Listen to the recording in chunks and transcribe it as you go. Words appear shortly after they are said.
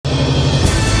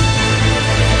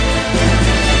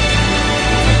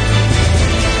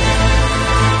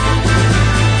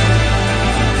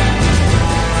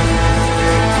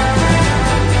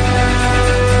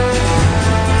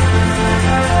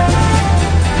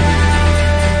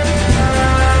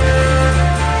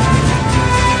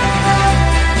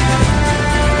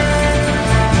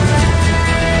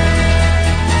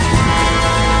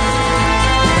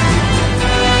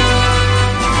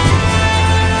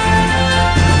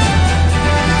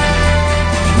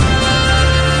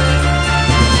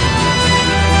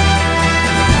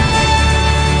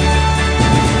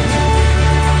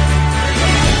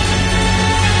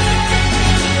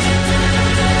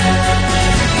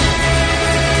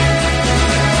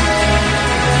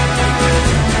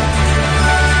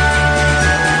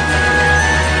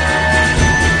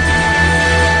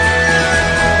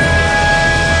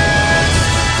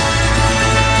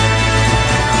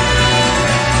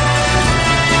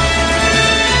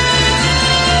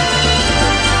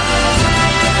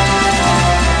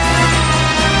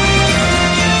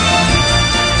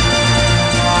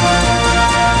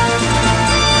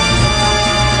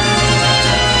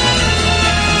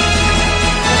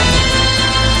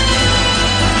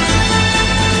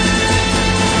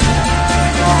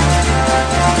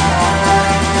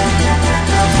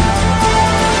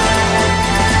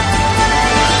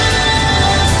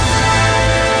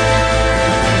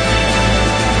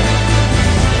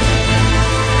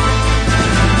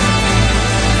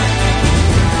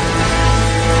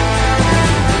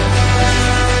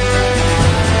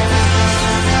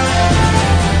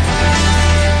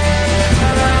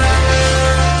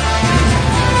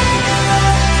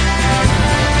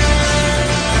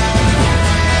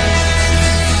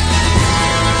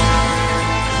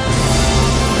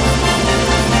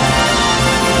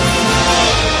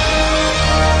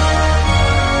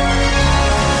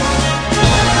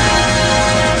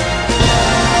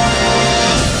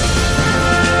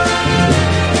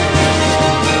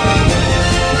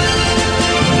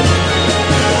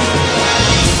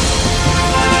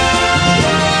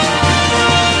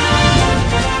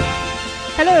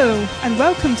Hello, and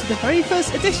welcome to the very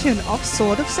first edition of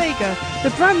Sword of Sega,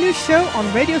 the brand new show on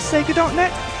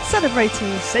RadioSega.net celebrating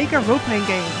Sega role-playing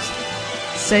games.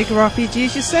 Sega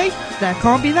RPGs, you say? There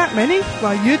can't be that many?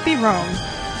 Well, you'd be wrong.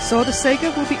 Sword of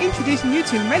Sega will be introducing you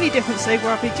to many different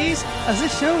Sega RPGs, as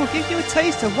this show will give you a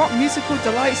taste of what musical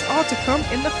delights are to come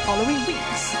in the following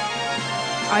weeks.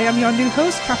 I am your new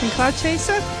host, Captain Cloud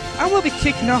Chaser, and we'll be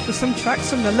kicking off with some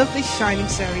tracks from the lovely Shining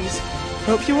series.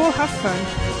 Hope you all have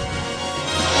fun.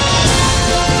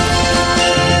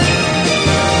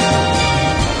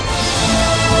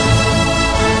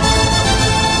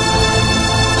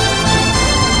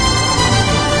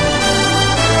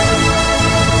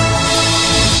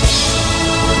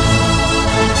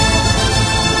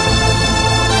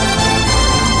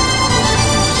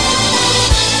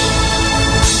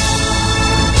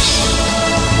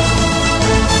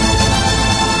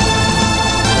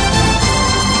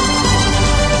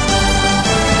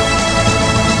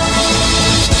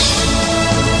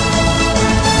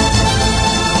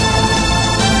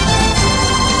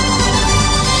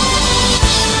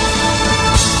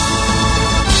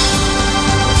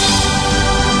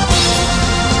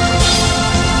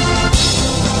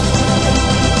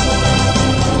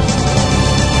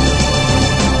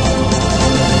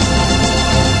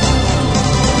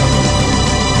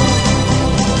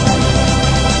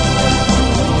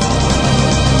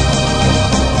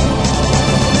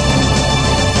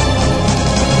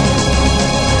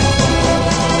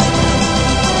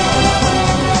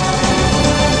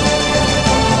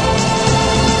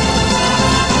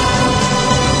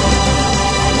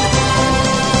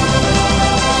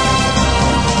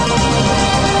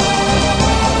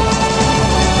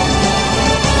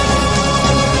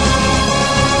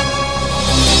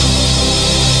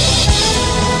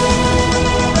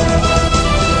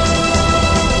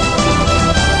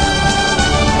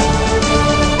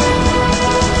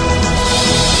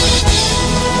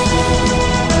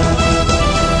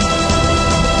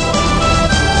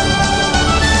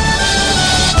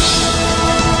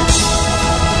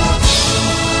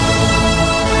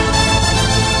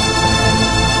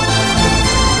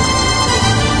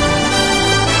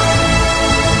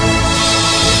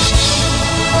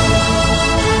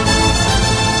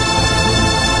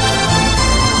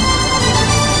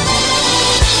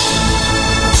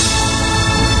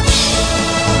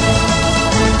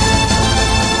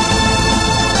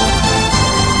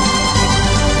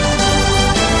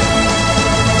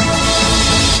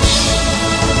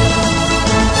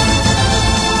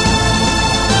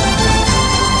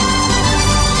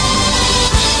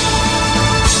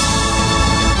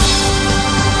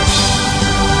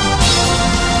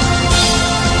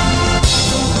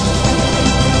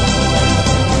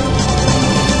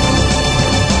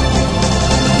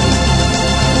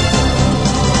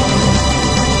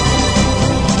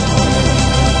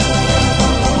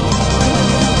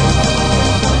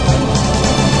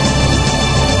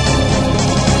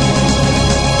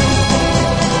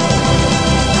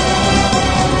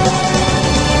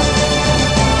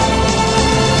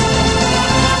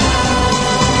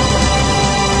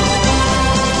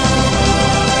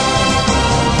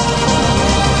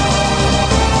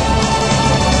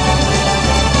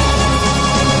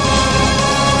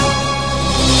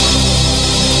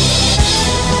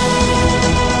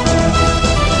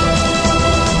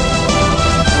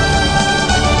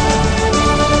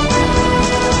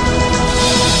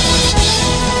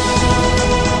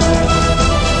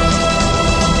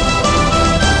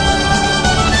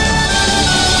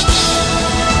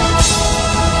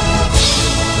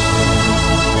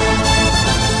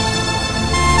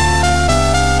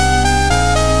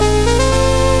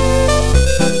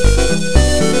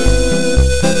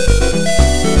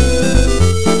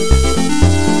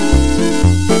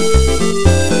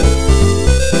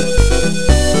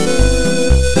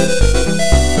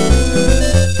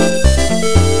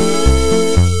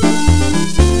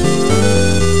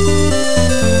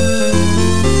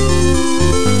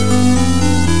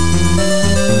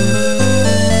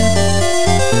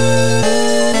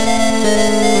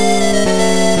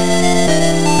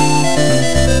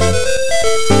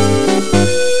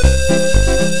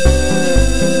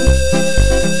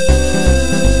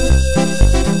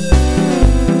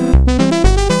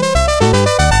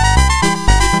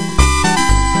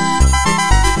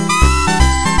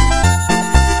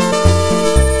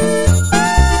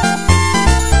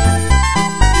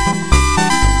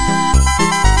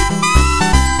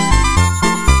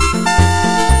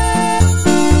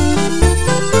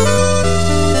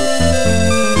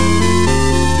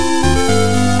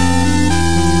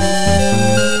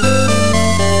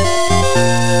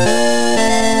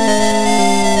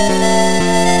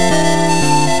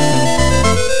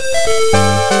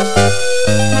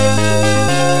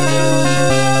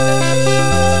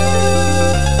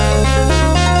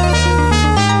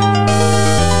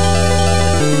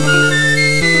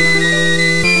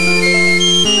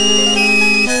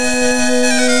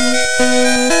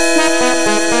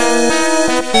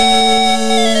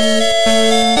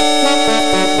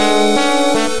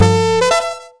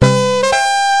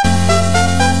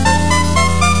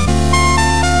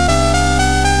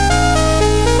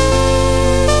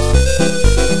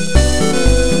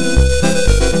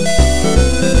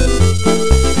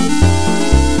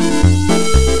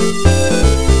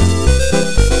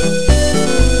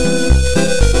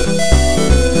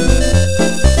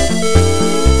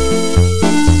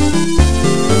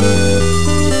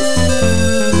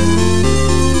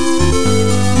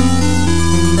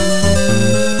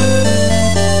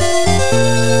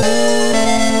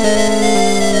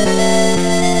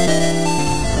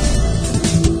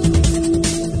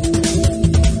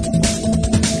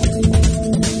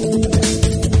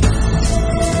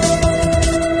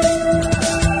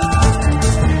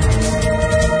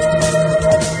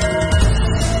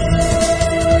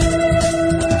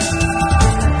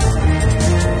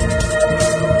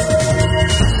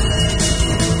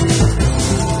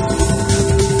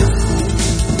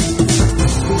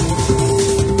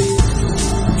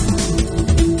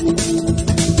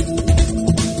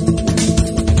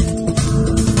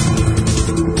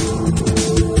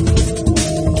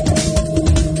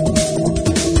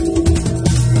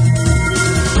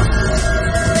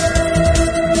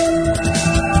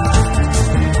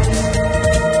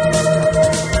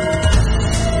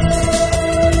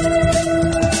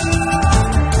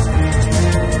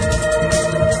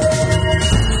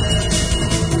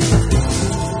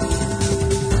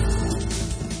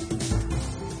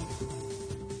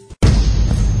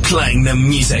 the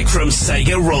music from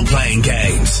Sega role-playing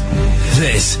games.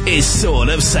 This is Sword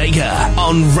of Sega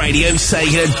on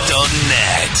RadioSega.net.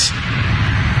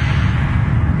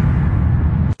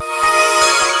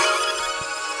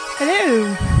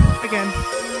 Hello again.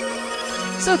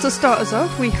 So to start us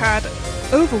off, we had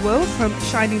Overworld from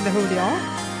Shining the Holy Ark,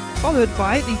 followed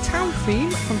by the town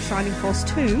theme from Shining Force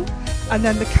 2, and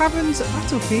then the Caverns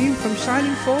battle theme from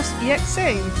Shining Force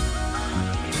EXA.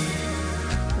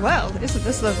 Well, isn't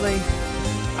this lovely?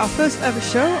 Our first ever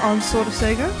show on Sword of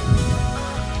Sega.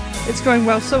 It's going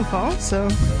well so far, so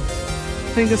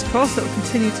fingers crossed that will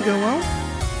continue to go well.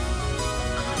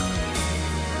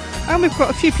 And we've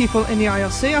got a few people in the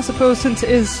IRC. I suppose since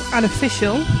it is an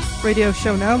official radio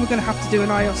show now, we're going to have to do an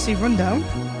IRC rundown.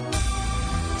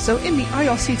 So in the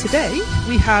IRC today,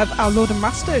 we have our Lord and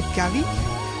Master, Gally,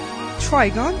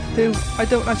 Trigon, who I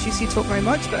don't actually see talk very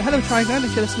much, but hello Trigon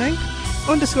if you're listening,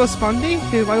 Underscore Spondy,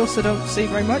 who I also don't see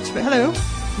very much, but hello,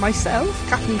 myself,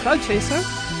 Captain Cloud Chaser,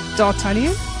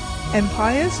 D'Artagnan,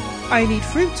 Empires, I Need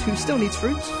Fruit, who still needs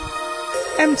fruit,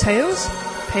 M-Tails,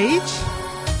 Paige,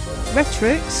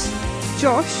 Retrix,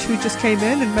 Josh, who just came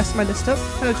in and messed my list up.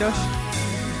 Hello Josh.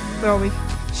 Where are we?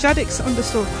 Shadix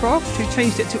underscore Croft, who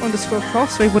changed it to underscore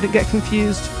Croft so he wouldn't get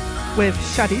confused with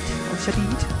Shadid or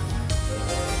Shadid.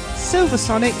 Silver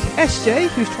Sonic, SJ,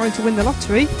 who's trying to win the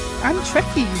lottery, and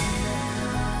Trekkie.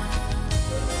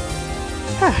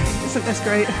 Isn't this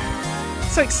great?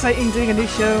 So exciting doing a new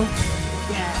show.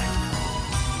 Yeah.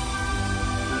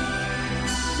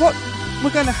 What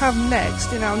we're going to have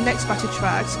next in our next batch of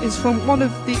tracks is from one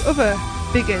of the other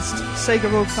biggest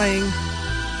Sega role-playing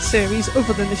series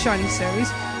other than the Shining series,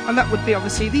 and that would be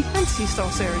obviously the Phantasy Star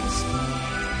series.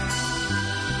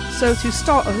 So to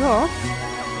start us off,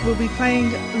 we'll be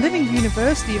playing Living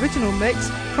Universe, the original mix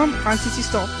from Phantasy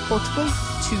Star Portable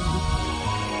 2.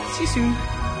 See you soon.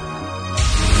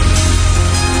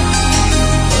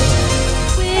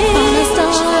 On a star,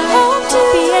 hope to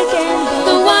be again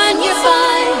the one you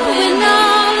find when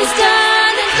all is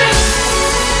done and done.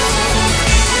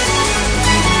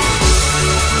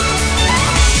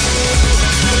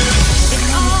 If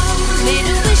all made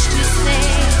a wish to say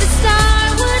the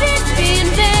star wouldn't be in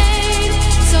vain.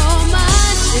 So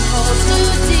much it holds so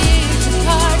dear to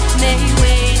part. May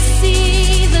we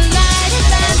see the light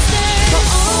advance. For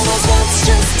all was once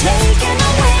just taken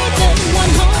away, then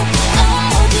one hope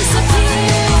all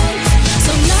disappeared.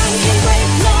 So none can break,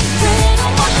 no bread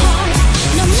on my heart.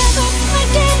 No, never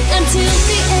again until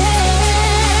the end.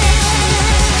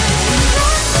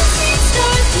 Fantasy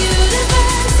Star's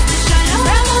universe, shine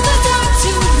around the dark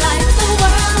to light the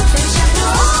world. They shine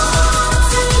all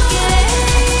together.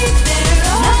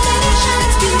 Nothing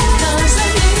shines because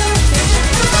of you.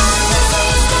 Fantasy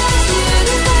Star's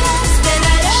universe, they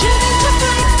light up, shooting to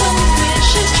fight the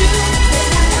wish is true.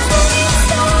 Fantasy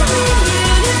Star's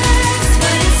universe,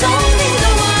 but it's only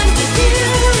the one with you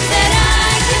that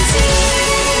I can see.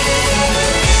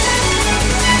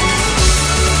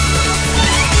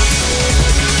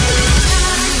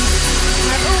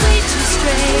 Have a way to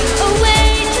stray, a way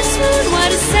to swoon, what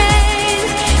to say.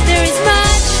 There is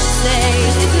much to say,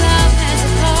 if love has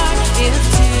a part, if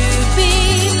to be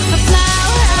a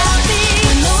flower I'll be.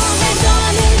 When all had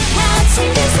gone and had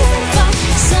seemed as if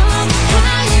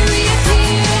somehow you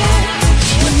reappear.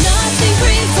 When nothing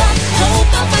brings up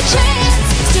hope of a chance,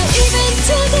 still even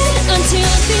till then,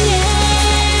 until the end.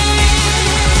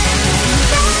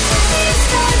 Fantasy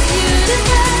Star's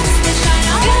universe, they shine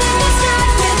all in the sky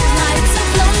with lights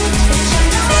aglow. They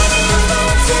shine all in the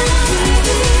mountain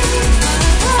peaks,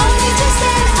 only to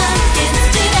stand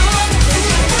against it all.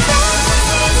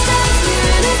 Fantasy Star's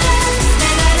universe,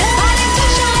 they light a fighting to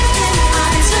shine in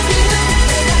eyes of blue.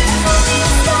 Fantasy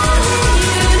Star's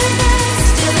universe,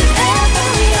 still if ever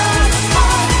we are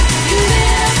apart, you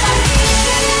live by me.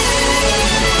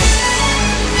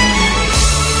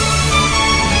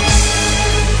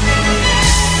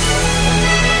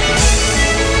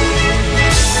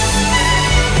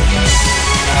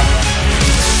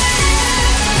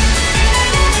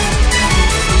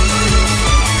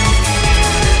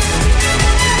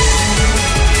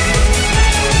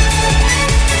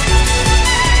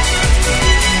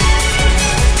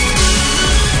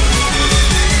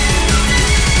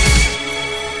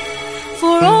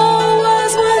 For all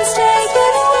was once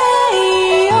taken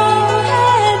away, all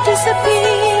had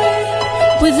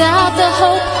disappeared. Without the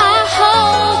hope I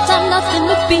hold, thought nothing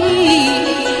would be.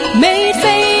 Made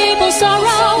fable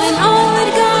sorrow and all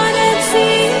had gone and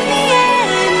seen the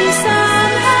end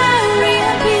somehow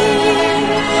reappear.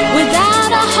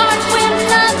 Without a heart, we're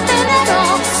nothing at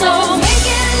all. So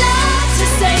making love to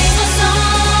save us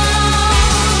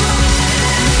all.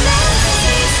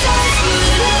 Fantasy Star's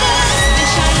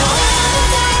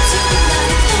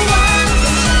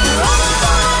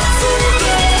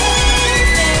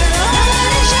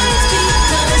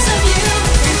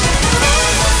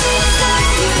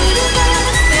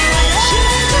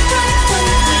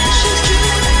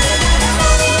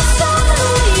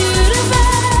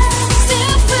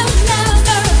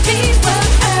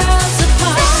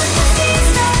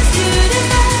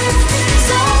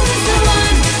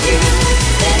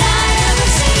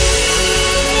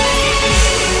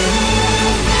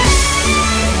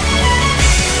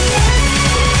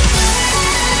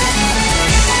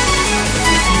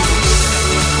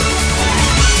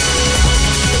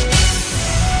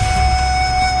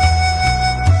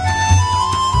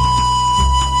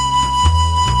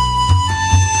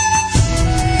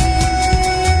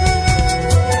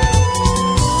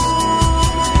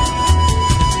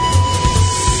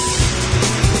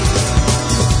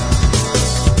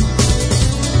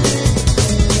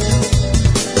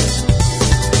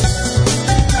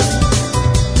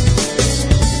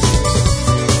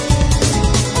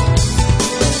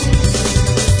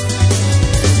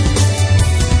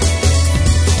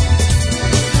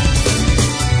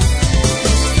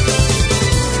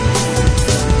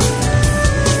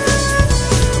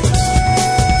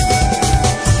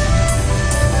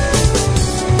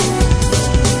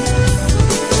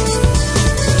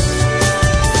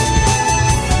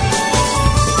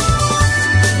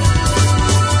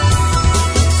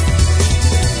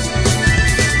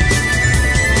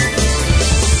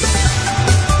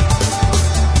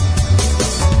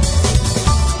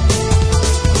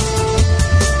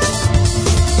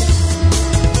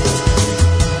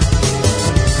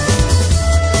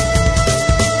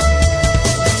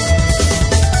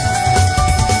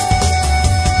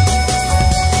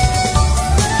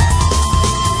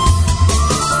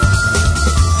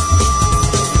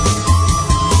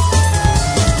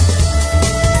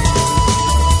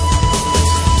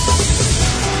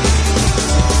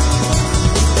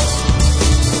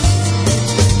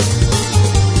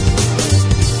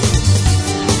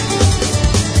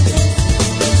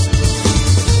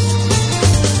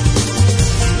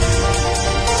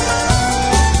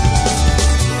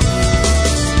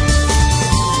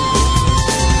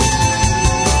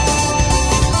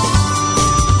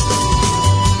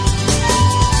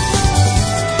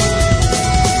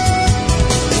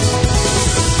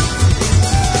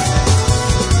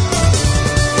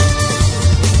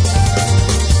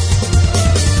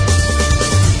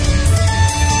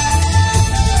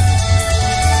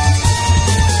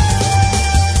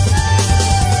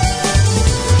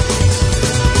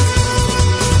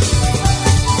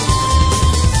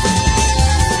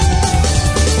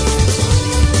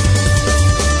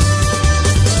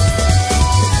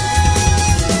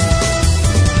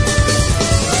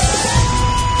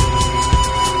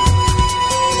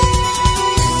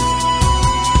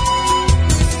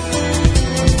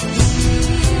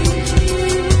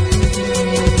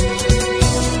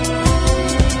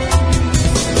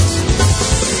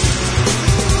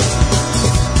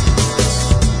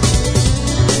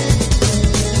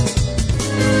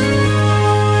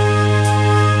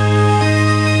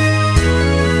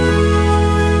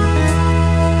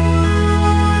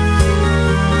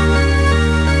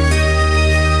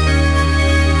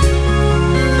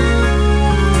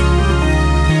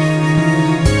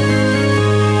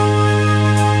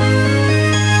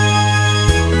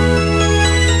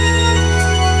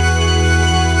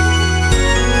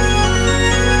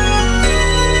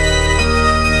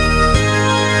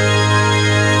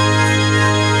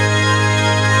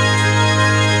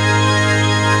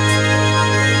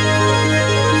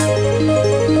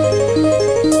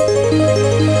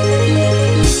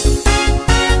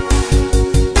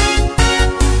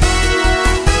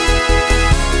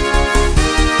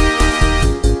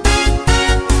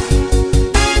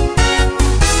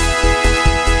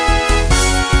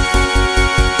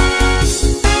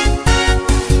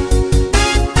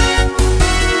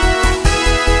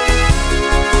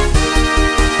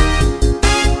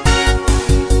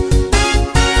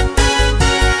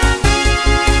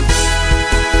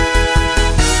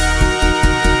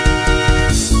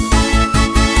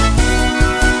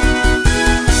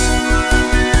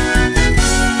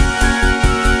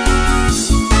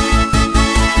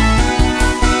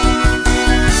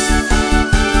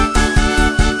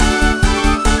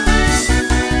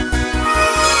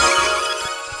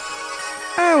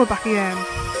PM.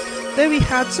 There we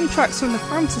had some tracks from the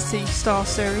Phantasy Star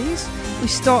series. We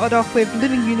started off with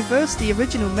Living Universe, the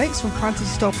original mix from Phantasy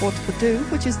Star Portable 2,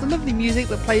 which is the lovely music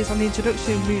that plays on the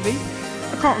introduction movie.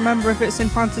 I can't remember if it's in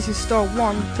Phantasy Star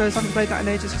 1, because I haven't played that in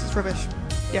ages because it's rubbish.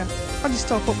 Yeah, Phantasy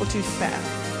Star Football 2 is better.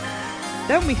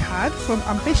 Then we had, from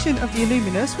Ambition of the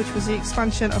Illuminus, which was the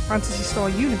expansion of Phantasy Star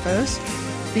Universe,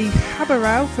 the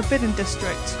Habarao Forbidden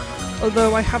District,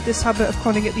 although I have this habit of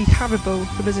calling it the Haribo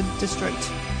Forbidden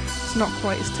District. It's not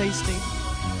quite as tasty.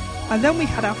 And then we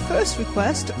had our first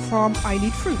request from I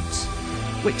Need Fruits,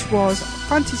 which was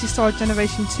Phantasy Star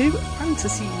Generation 2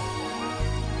 Fantasy.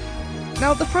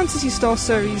 Now, the Phantasy Star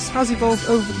series has evolved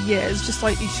over the years, just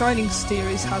like the Shining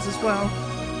series has as well.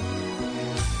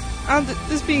 And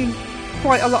there's been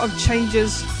quite a lot of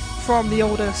changes from the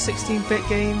older 16-bit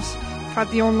games. We've had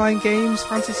the online games,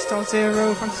 Phantasy Star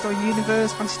Zero, Phantasy Star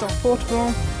Universe, Phantasy Star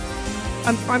Portable.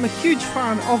 And I'm a huge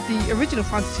fan of the original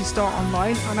Phantasy Star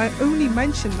Online, and I only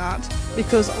mention that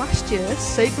because last year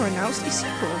Sega announced a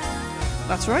sequel.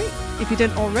 That's right, if you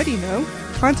didn't already know,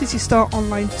 Phantasy Star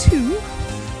Online 2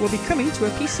 will be coming to a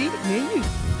PC near you.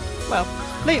 Well,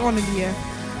 later on in the year.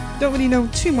 Don't really know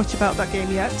too much about that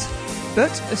game yet,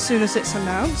 but as soon as it's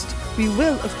announced, we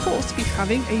will of course be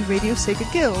having a Radio Sega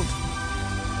Guild.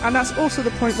 And that's also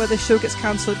the point where the show gets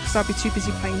cancelled because I'll be too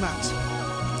busy playing that.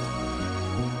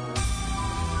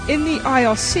 In the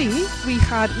IRC, we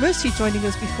had Mercy joining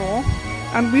us before,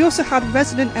 and we also had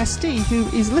Resident SD who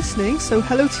is listening, so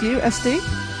hello to you, SD.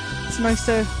 It's nice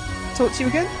to talk to you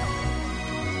again.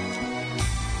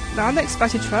 Now, our next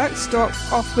battle track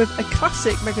starts off with a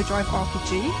classic Mega Drive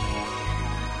RPG.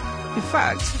 In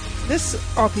fact, this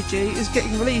RPG is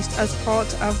getting released as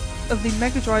part of the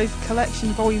Mega Drive Collection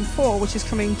Volume 4, which is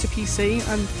coming to PC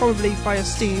and probably via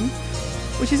Steam,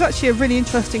 which is actually a really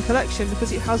interesting collection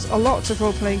because it has a lot of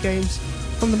role-playing games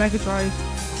from the Mega Drive,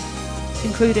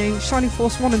 including Shining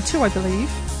Force 1 and 2, I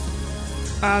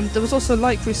believe, and there was also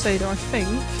Light Crusader, I think,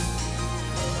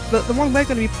 but the one we're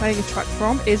going to be playing a track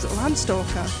from is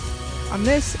Landstalker, and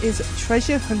this is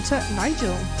Treasure Hunter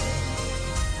Nigel.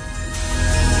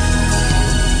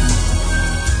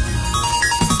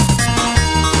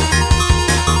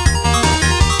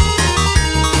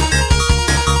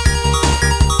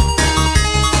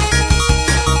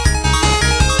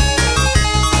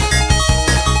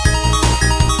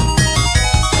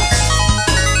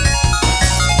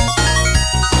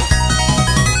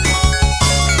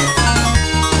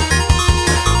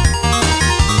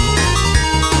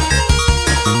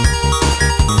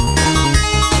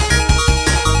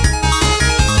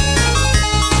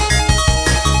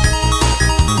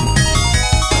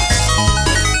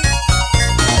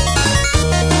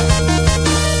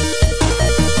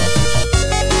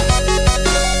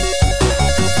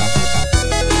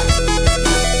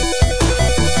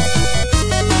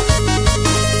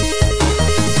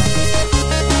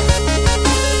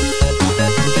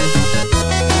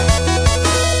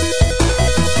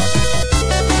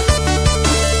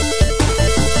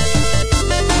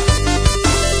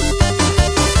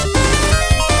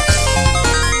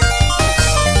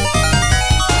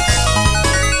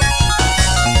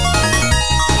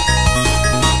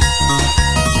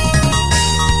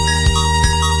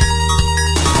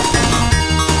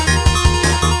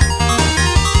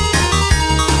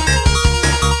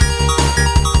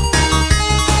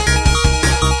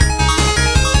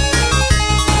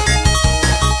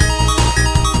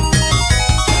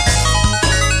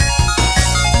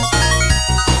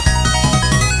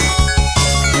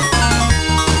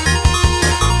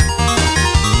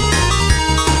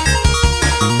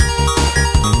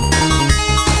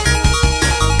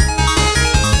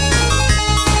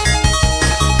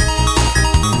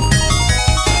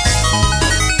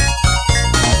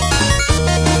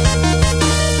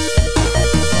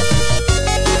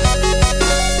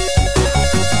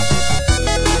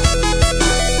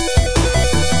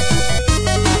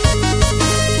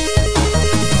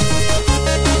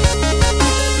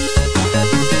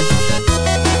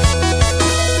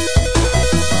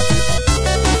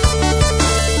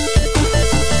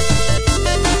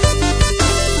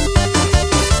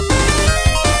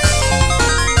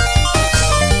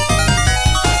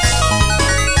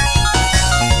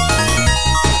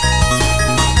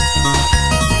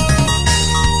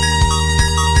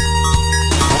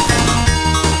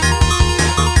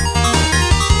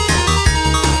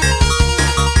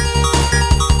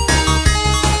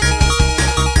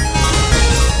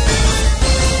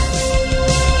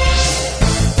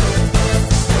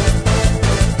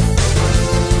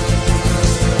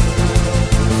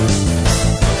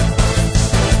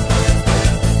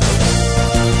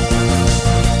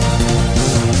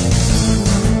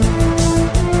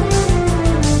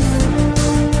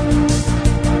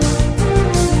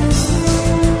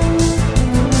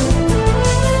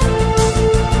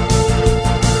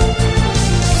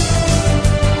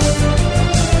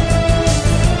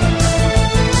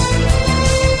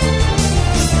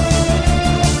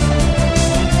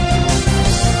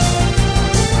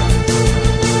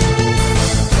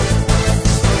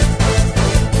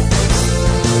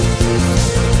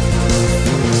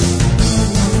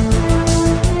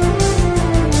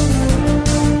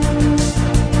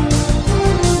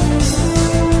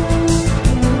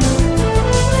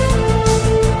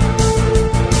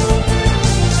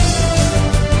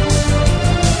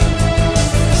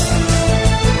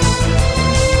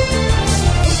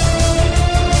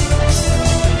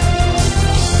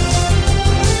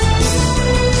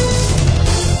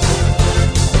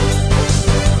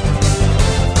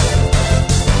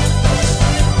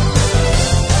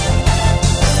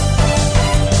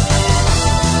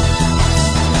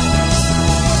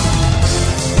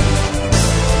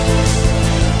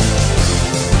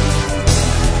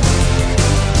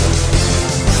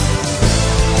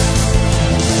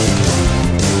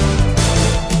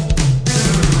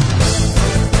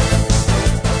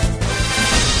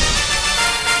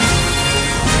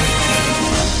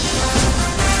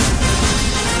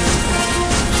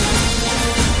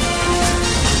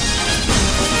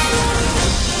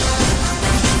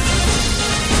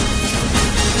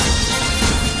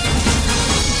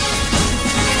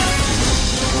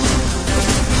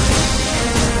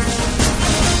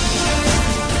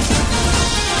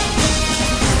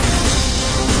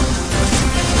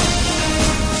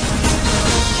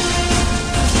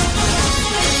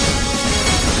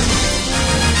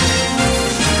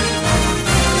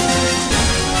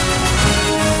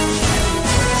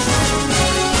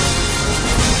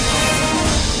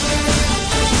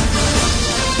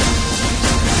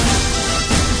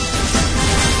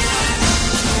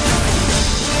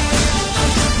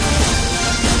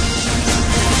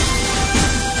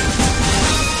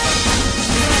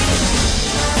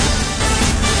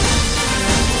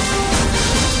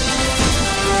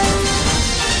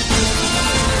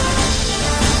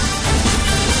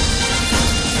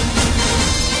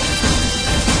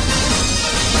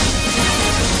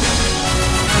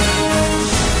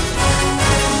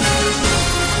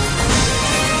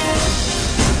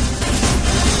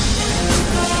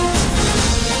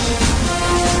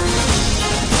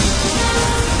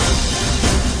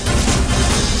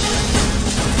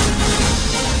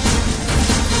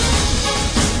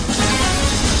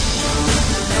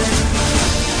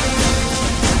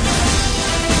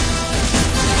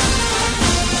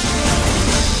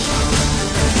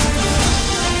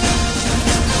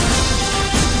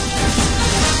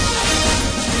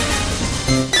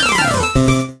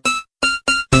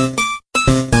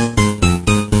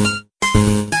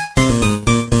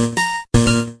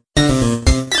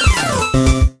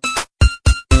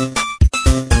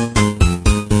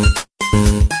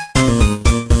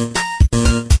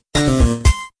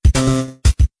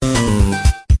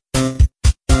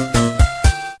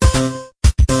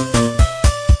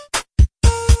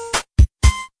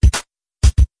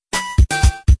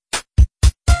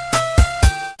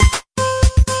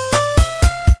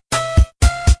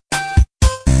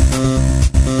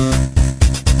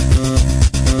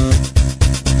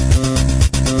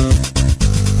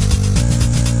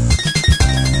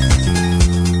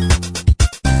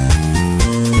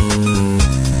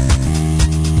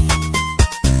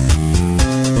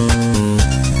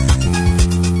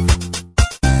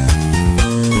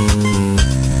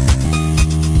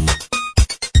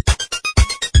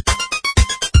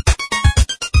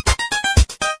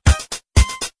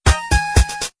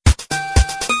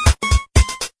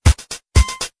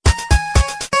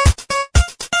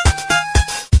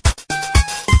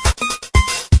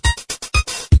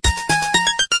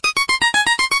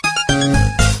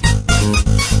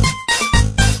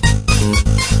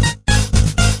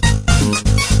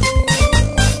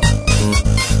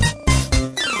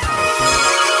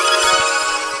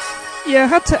 Yeah, I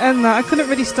had to end that. I couldn't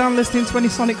really stand listening to any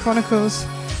Sonic Chronicles.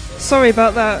 Sorry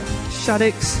about that,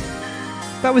 Shaddix.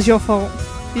 That was your fault.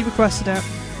 You requested it.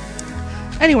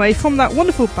 Anyway, from that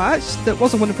wonderful batch, that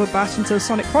was a wonderful batch until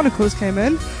Sonic Chronicles came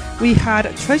in, we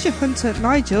had Treasure Hunter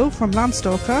Nigel from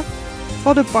Landstalker,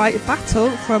 followed by Battle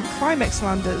from Climax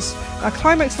Landers. Now,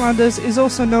 Climax Landers is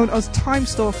also known as Time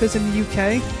Stalkers in the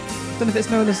UK. Don't know if it's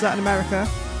known as that in America.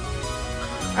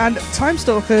 And Time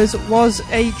Stalkers was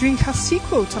a Dreamcast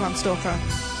sequel to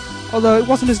Landstalker, although it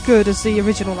wasn't as good as the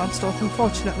original Landstalker,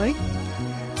 unfortunately.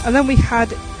 And then we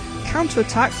had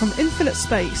Counterattack from Infinite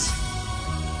Space.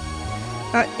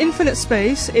 Infinite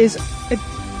Space is a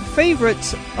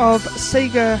favourite of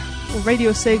Sega, or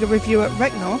Radio Sega reviewer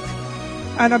Reknok,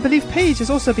 and I believe Paige has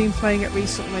also been playing it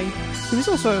recently, who is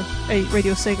also a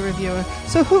Radio Sega reviewer.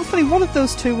 So hopefully one of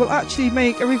those two will actually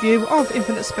make a review of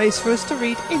Infinite Space for us to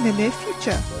read in the near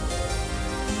future.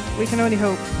 We can only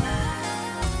hope.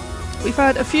 We've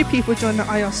had a few people join the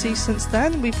IRC since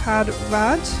then. We've had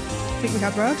Rad. I think we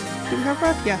had Rad. Did we have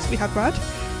Rad? Yes, we had Rad.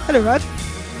 Hello, Rad.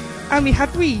 And we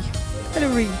had Ree. Hello,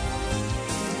 Ree.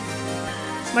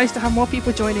 It's nice to have more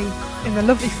people joining in the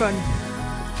lovely fun.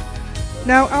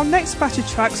 Now, our next batch of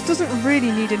tracks doesn't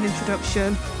really need an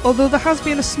introduction, although there has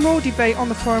been a small debate on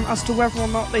the forum as to whether or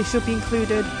not they should be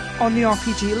included on the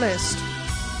RPG list.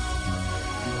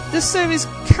 This series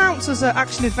counts as an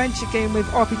action-adventure game with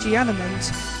RPG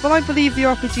elements, but I believe the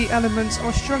RPG elements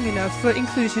are strong enough for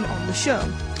inclusion on the show.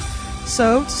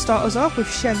 So, to start us off with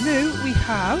Shenmue, we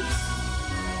have...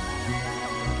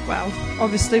 well,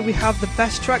 obviously we have the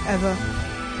best track ever,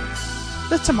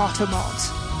 the Tomato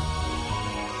Mart.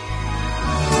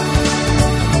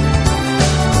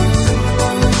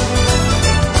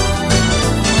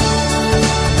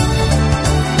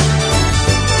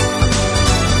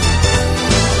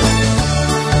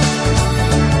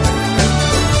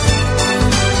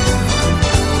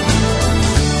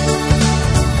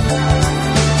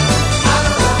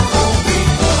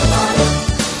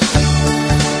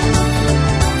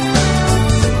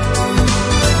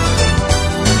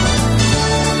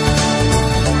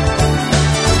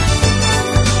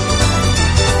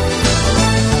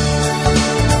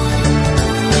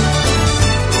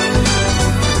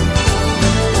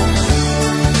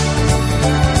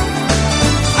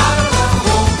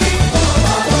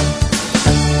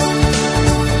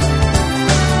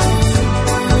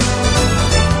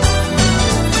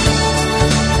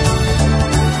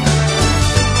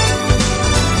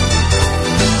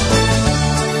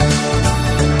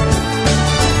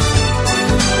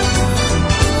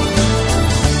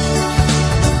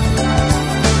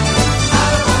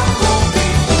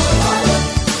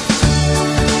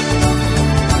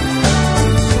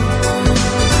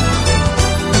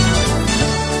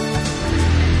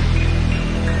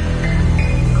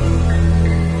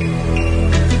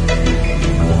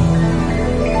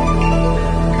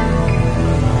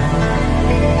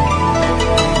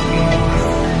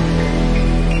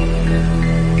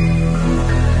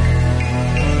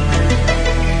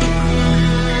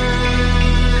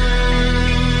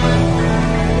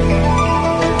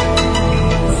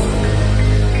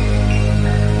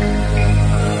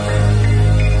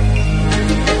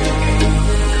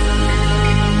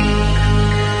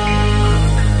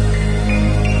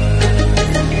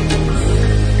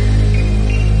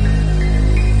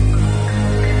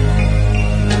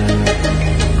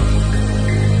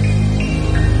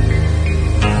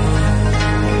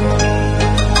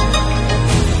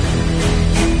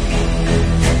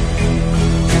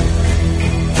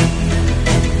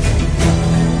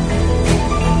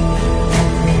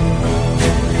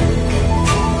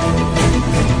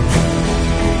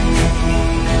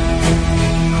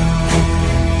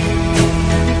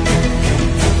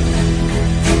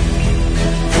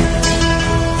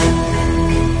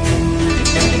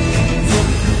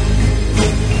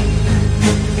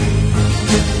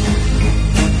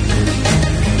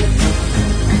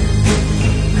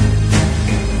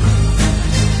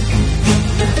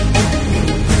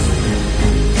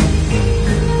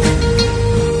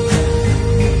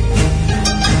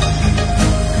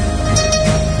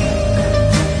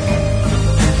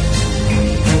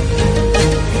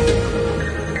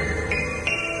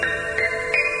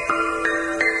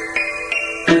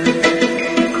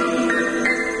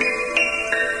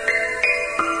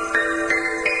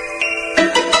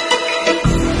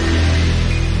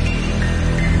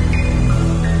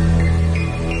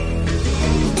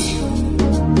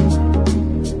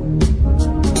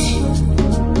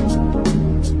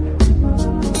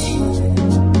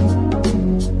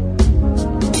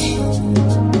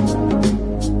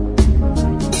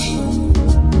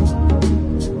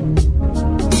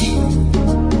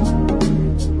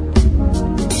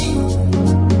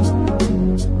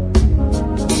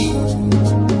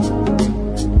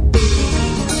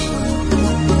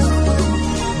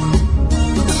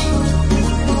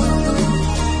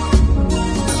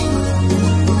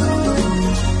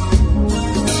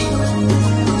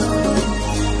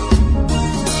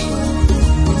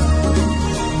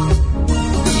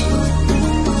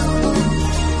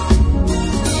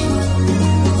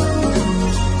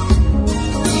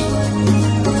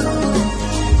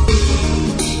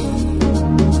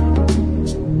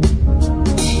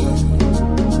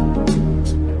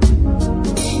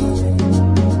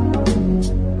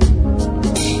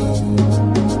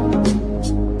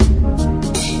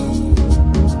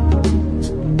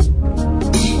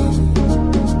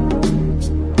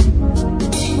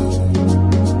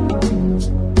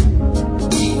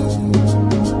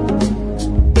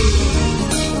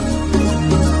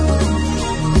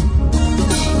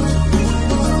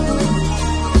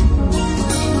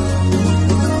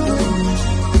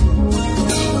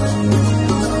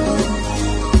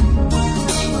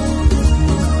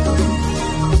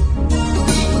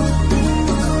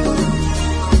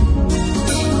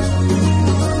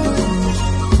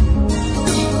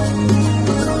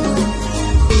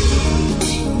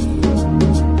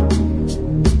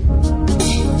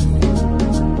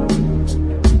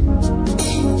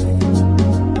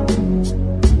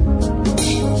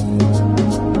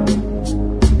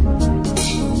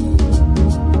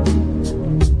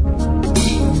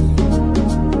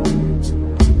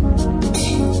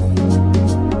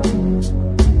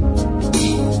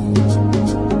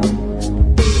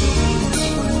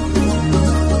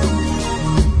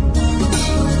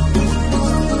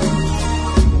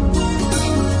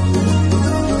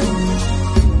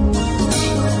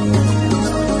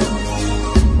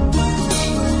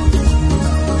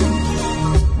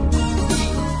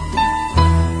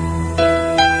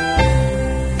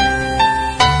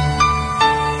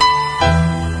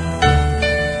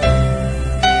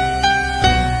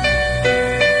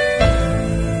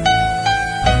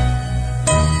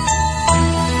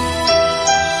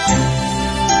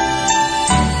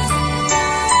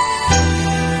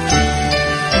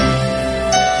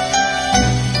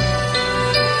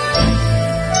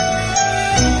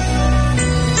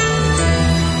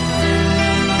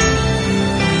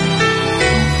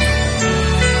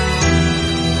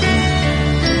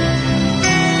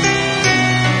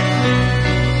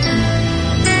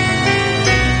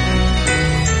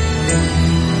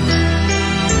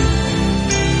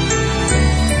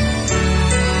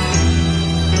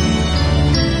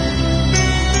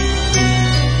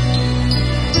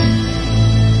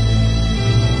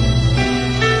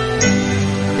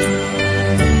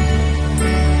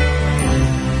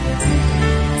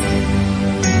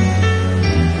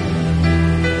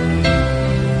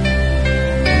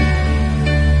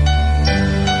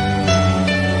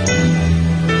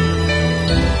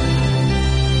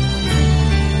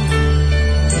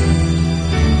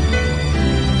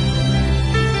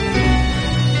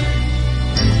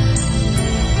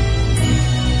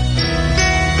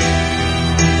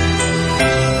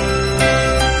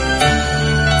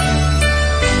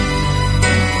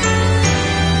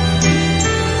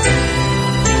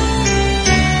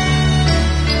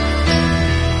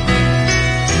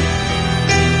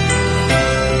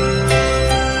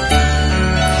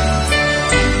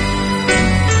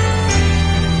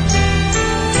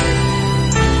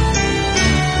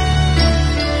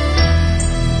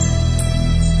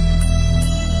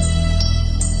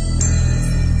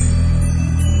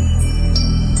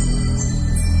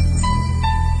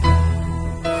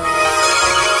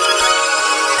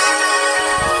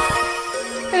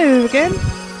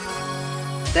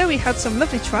 we had some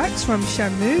lovely tracks from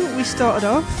Shenmue. We started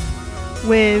off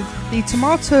with the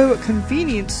Tomato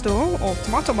Convenience Store, or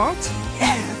Tomato Mart.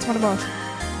 Yeah, Tomato Mart.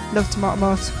 Love Tomato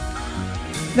Mart.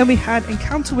 Then we had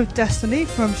Encounter with Destiny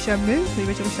from Shenmue, the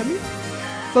original Shenmue,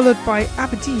 followed by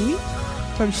Aberdeen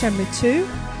from Shenmue 2,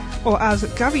 or as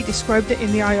Gary described it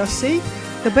in the IRC,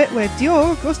 the bit where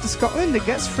Dior goes to Scotland and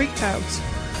gets freaked out.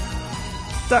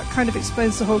 That kind of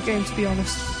explains the whole game, to be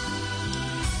honest.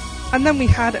 And then we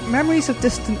had Memories of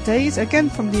Distant Days, again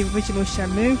from the original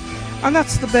Shenmue, and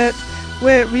that's the bit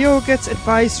where Ryo gets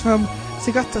advice from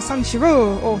Sagata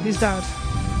Sanshiro, or his dad.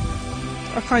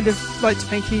 I kind of like to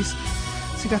think he's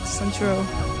Sagata Sanshiro,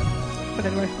 but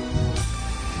anyway.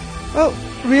 Well,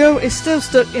 Ryo is still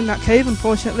stuck in that cave,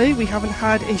 unfortunately. We haven't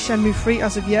had a Shenmue 3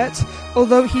 as of yet,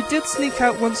 although he did sneak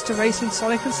out once to race in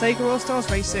Sonic and Sega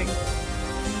All-Stars Racing.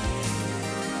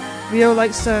 Ryo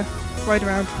likes to ride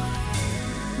around.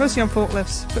 Mostly on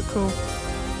forklifts, but cool.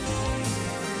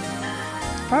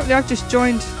 Apparently I've just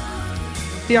joined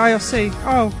the IRC.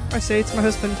 Oh, I see, it's my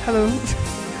husband. Hello.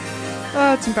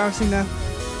 It's embarrassing now.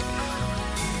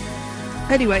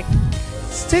 Anyway,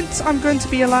 since I'm going to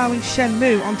be allowing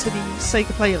Shenmue onto the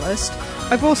Sega playlist,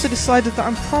 I've also decided that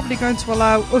I'm probably going to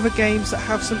allow other games that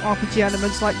have some RPG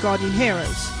elements like Guardian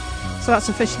Heroes. So that's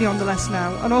officially on the list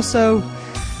now. And also,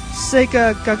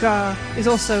 Sega Gaga is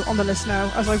also on the list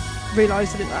now, as I've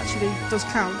realised that it actually does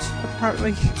count,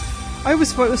 apparently. I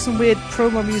always thought it was some weird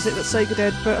promo music that Sega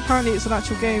did, but apparently it's an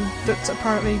actual game that's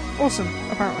apparently awesome,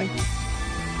 apparently.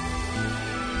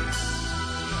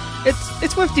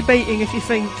 It's worth debating if you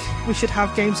think we should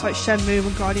have games like Shenmue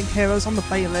and Guardian Heroes on the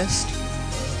playlist.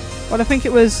 But I think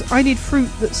it was I Need Fruit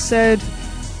that said,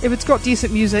 if it's got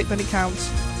decent music, then it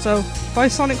counts. So, by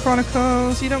Sonic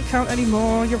Chronicles, you don't count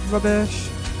anymore, you're rubbish.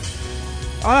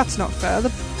 Oh, that's not fair, the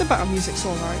battle music's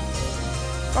alright.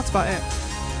 That's about it.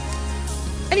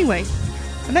 Anyway,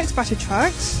 the next batch of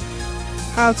tracks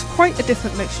had quite a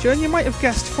different mixture, and you might have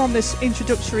guessed from this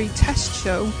introductory test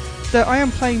show that I am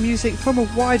playing music from a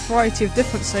wide variety of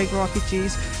different Sega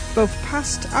RPGs, both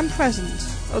past and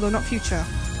present, although not future.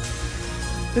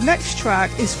 The next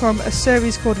track is from a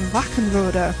series called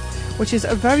Wachenroder, which is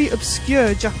a very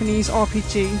obscure Japanese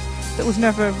RPG that was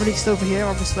never released over here,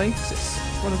 obviously, 'cause it's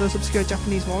one of those obscure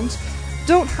Japanese ones.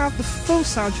 Don't have the full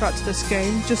soundtrack to this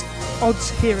game, just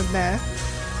odds here and there.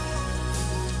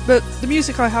 But the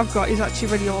music I have got is actually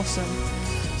really awesome.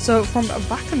 So from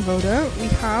Wachenroder, we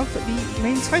have the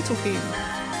main title theme.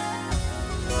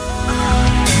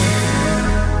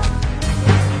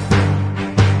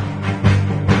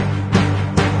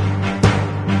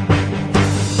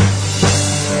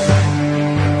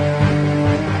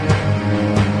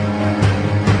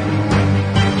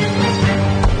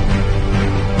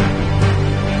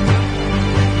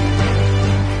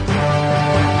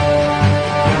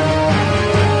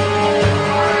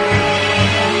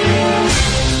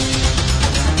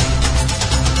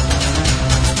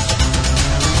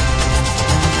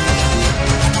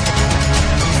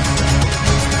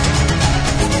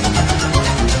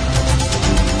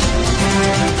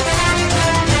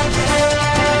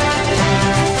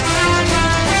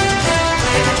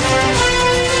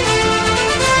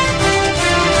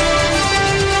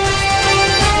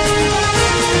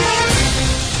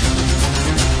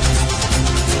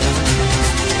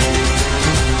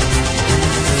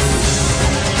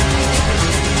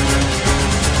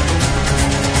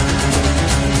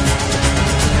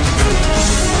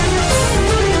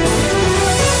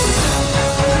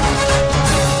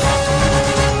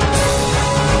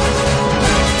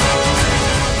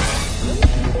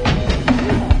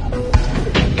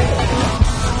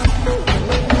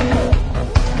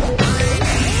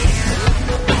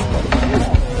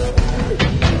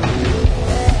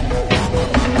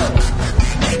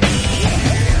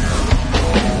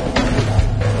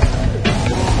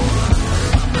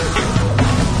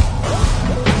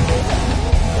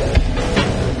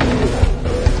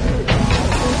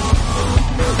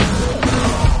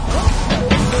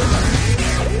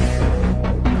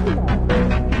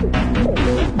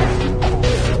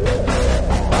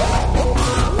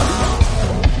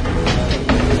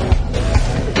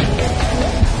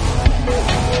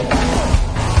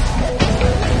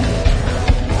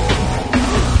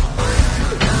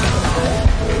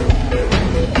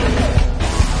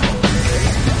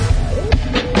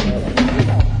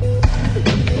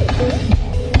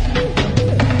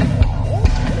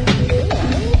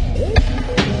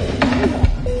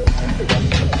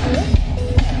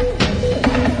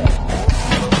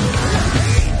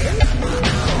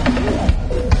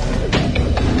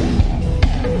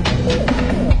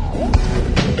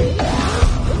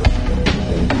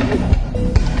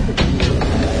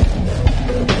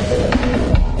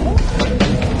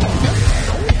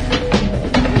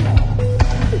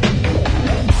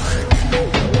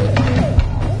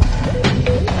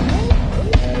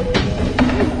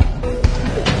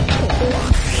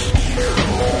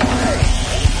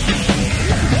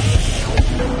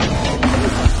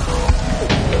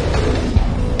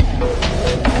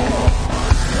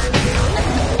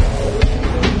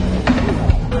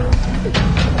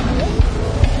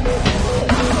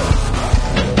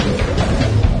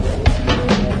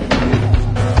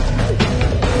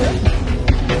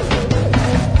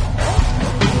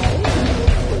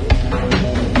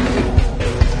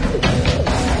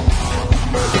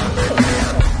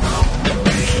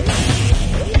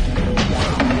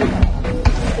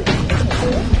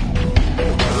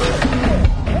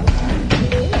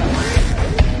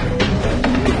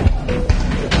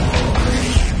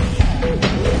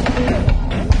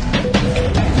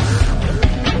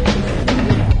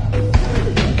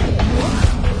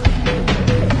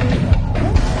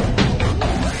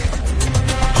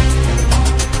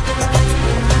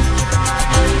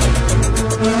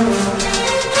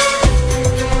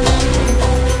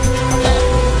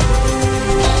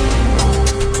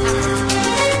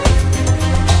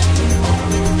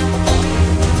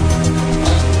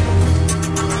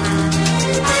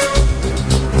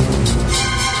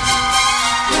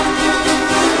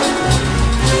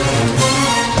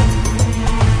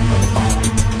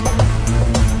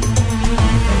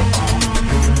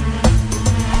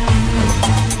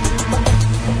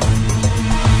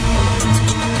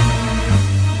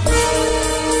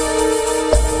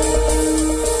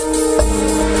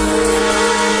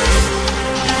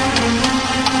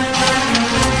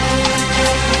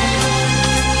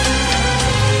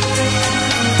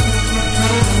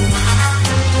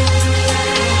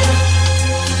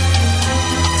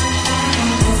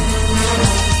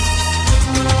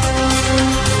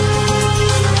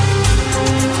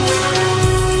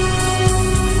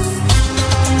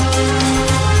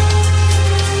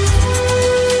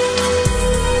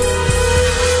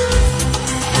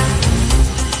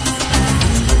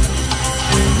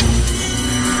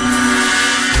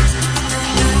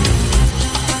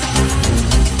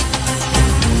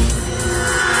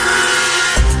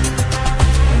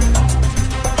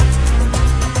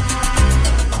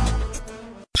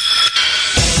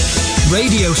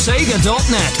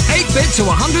 RadioSega.net. 8-bit to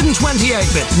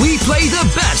 128-bit. We play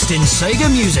the best in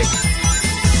Sega music.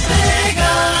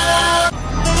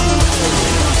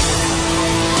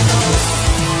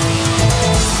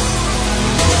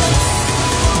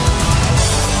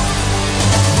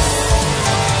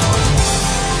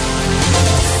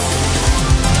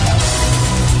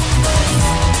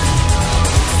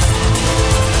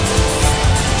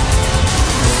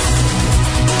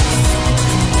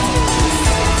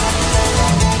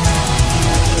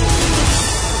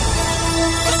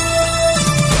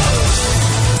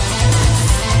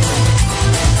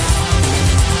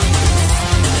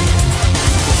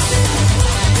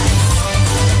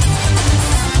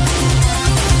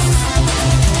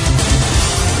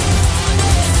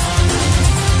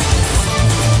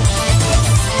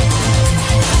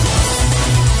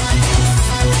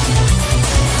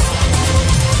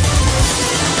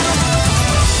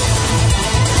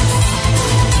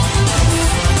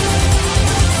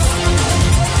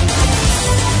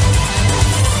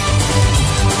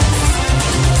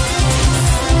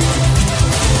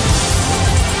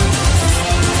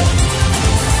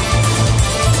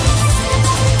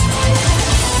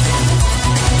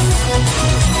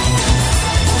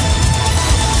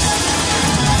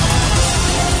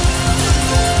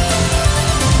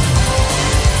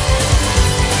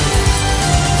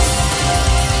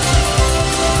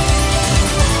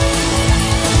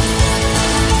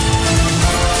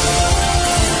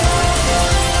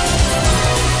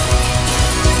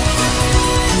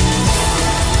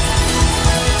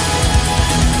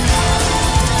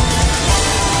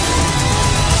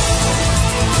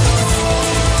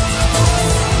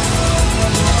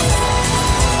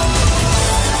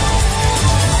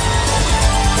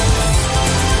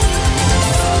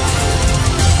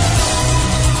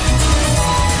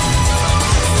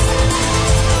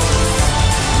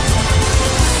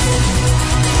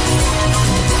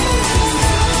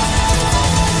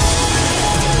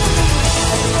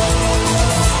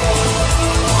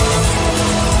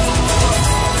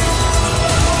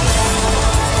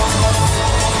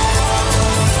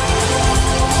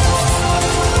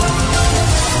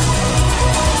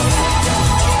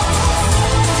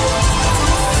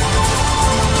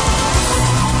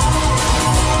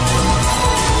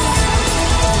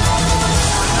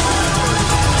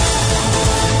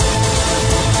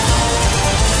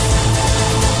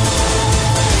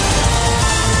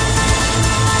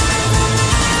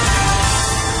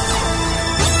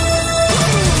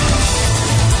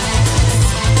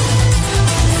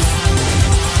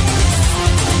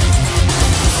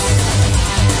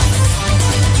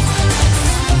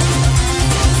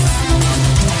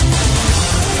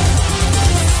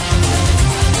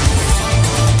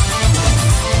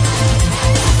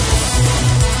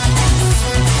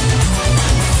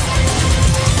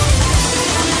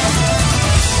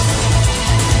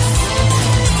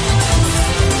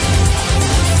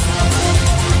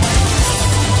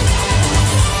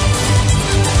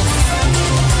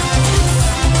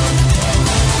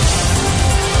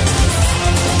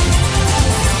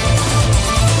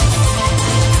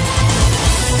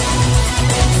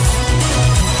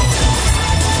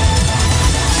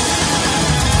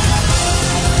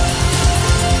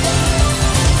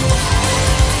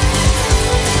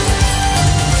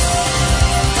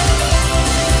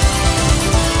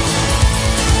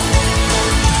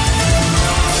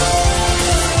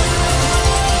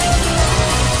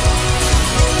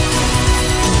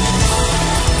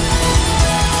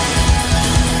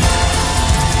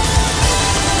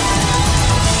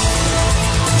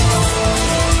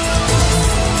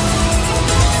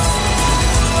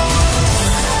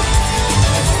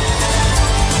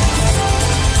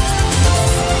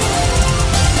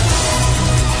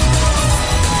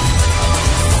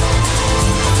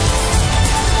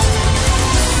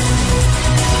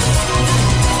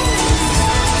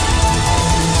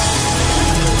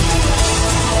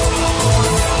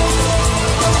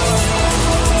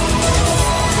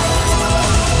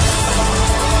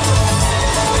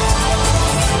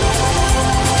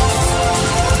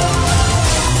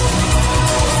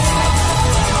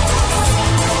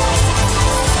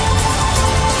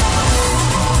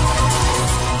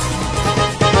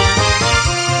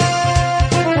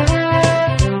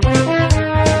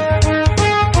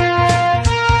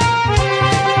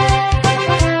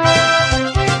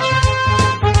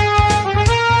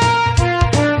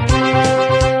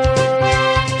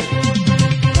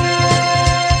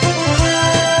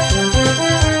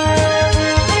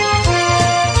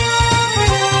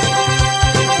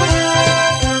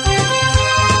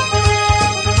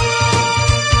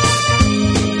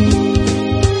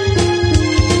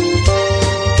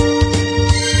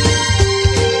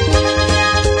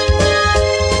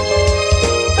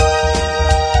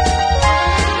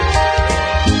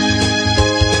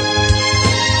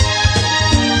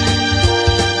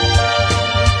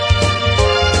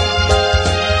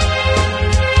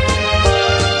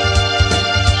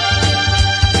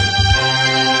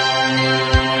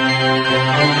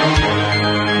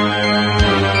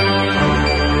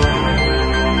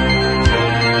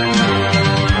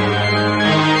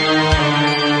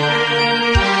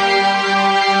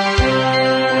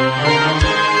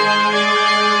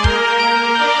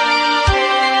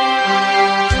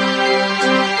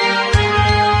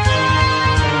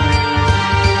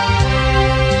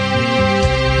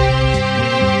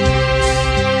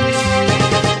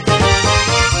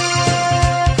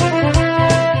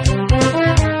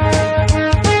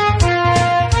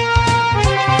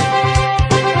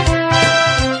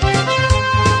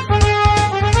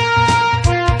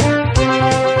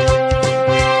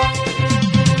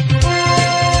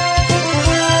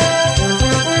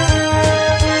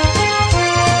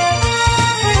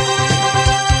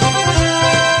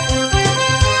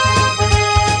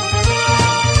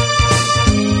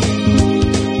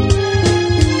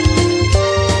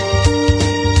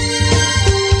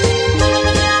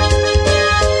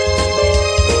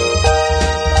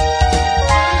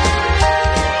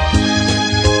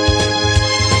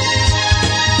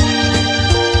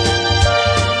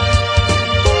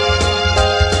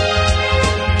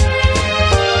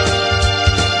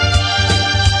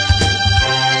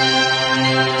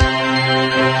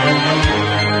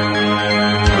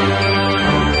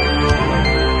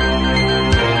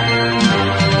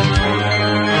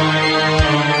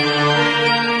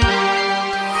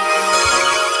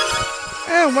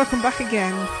 Hello and welcome back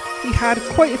again. We had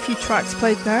quite a few tracks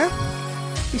played there.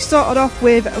 We started off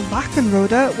with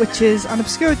Wackenroder, which is an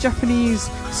obscure Japanese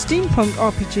steampunk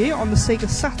RPG on the Sega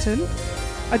Saturn.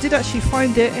 I did actually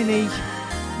find it in a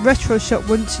retro shop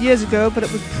once years ago, but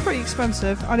it was pretty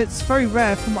expensive and it's very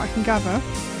rare from what I can gather.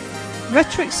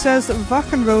 Retrix says that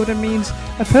Wackenroder means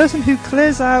a person who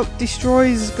clears out,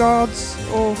 destroys guards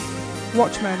or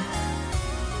watchmen.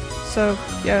 So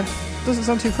yeah, doesn't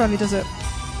sound too friendly, does it?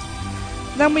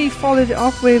 Then we followed it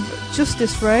off with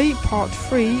Justice Ray Part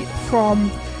 3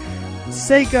 from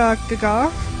Sega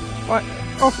Gaga.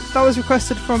 That was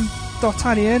requested from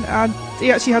D'Artagnan, and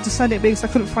he actually had to send it because I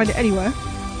couldn't find it anywhere.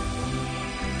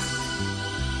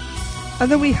 And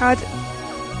then we had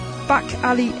Back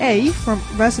Alley A from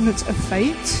Resonance of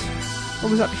Fate. What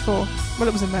was that before? Well,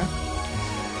 it was in there.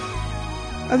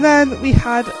 And then we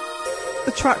had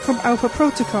the track from Alpha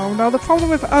Protocol. Now the problem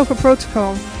with Alpha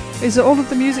Protocol is that all of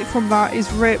the music from that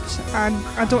is ripped and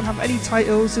I don't have any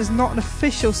titles. There's not an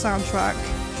official soundtrack,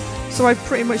 so I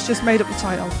pretty much just made up the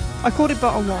title. I called it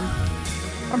Battle 1.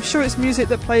 I'm sure it's music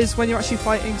that plays when you're actually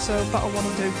fighting, so Battle 1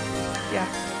 will do. Yeah.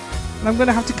 And I'm going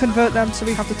to have to convert them so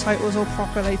we have the titles all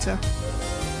proper later.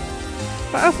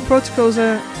 But Alpha Protocol's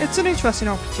it's an interesting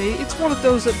RPG. It's one of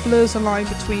those that blurs the line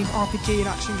between RPG and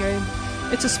action game.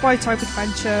 It's a spy type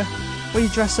adventure where you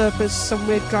dress up as some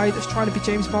weird guy that's trying to be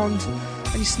James Bond,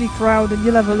 and you sneak around and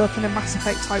you level up in a Mass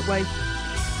Effect type way.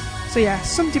 So yeah,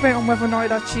 some debate on whether or not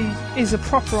it actually is a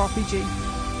proper RPG.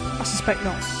 I suspect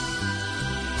not.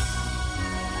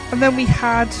 And then we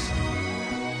had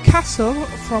Castle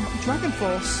from Dragon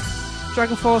Force.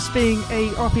 Dragon Force being a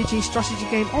RPG strategy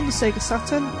game on the Sega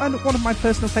Saturn, and one of my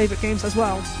personal favourite games as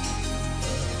well.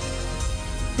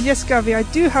 And yes, Gavi, I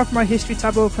do have my history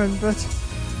tab open, but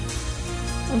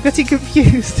I'm getting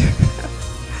confused.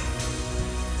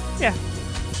 Yeah.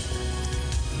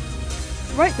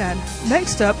 Right then,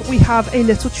 next up we have a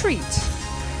little treat.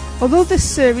 Although this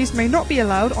series may not be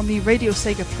allowed on the Radio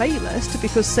Sega playlist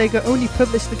because Sega only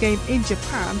published the game in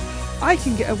Japan, I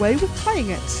can get away with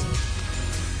playing it.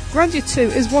 Grandia 2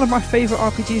 is one of my favourite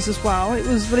RPGs as well. It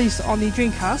was released on the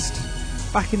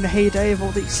Dreamcast, back in the heyday of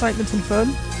all the excitement and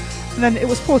fun, and then it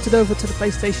was ported over to the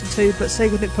PlayStation 2, but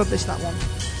Sega didn't publish that one.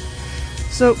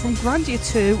 So from Grandia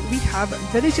 2 we have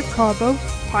Village of Carbo,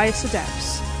 Pious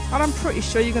Adepts, and I'm pretty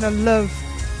sure you're going to love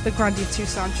the Grandia 2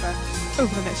 soundtrack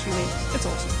over the next few weeks. It's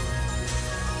awesome.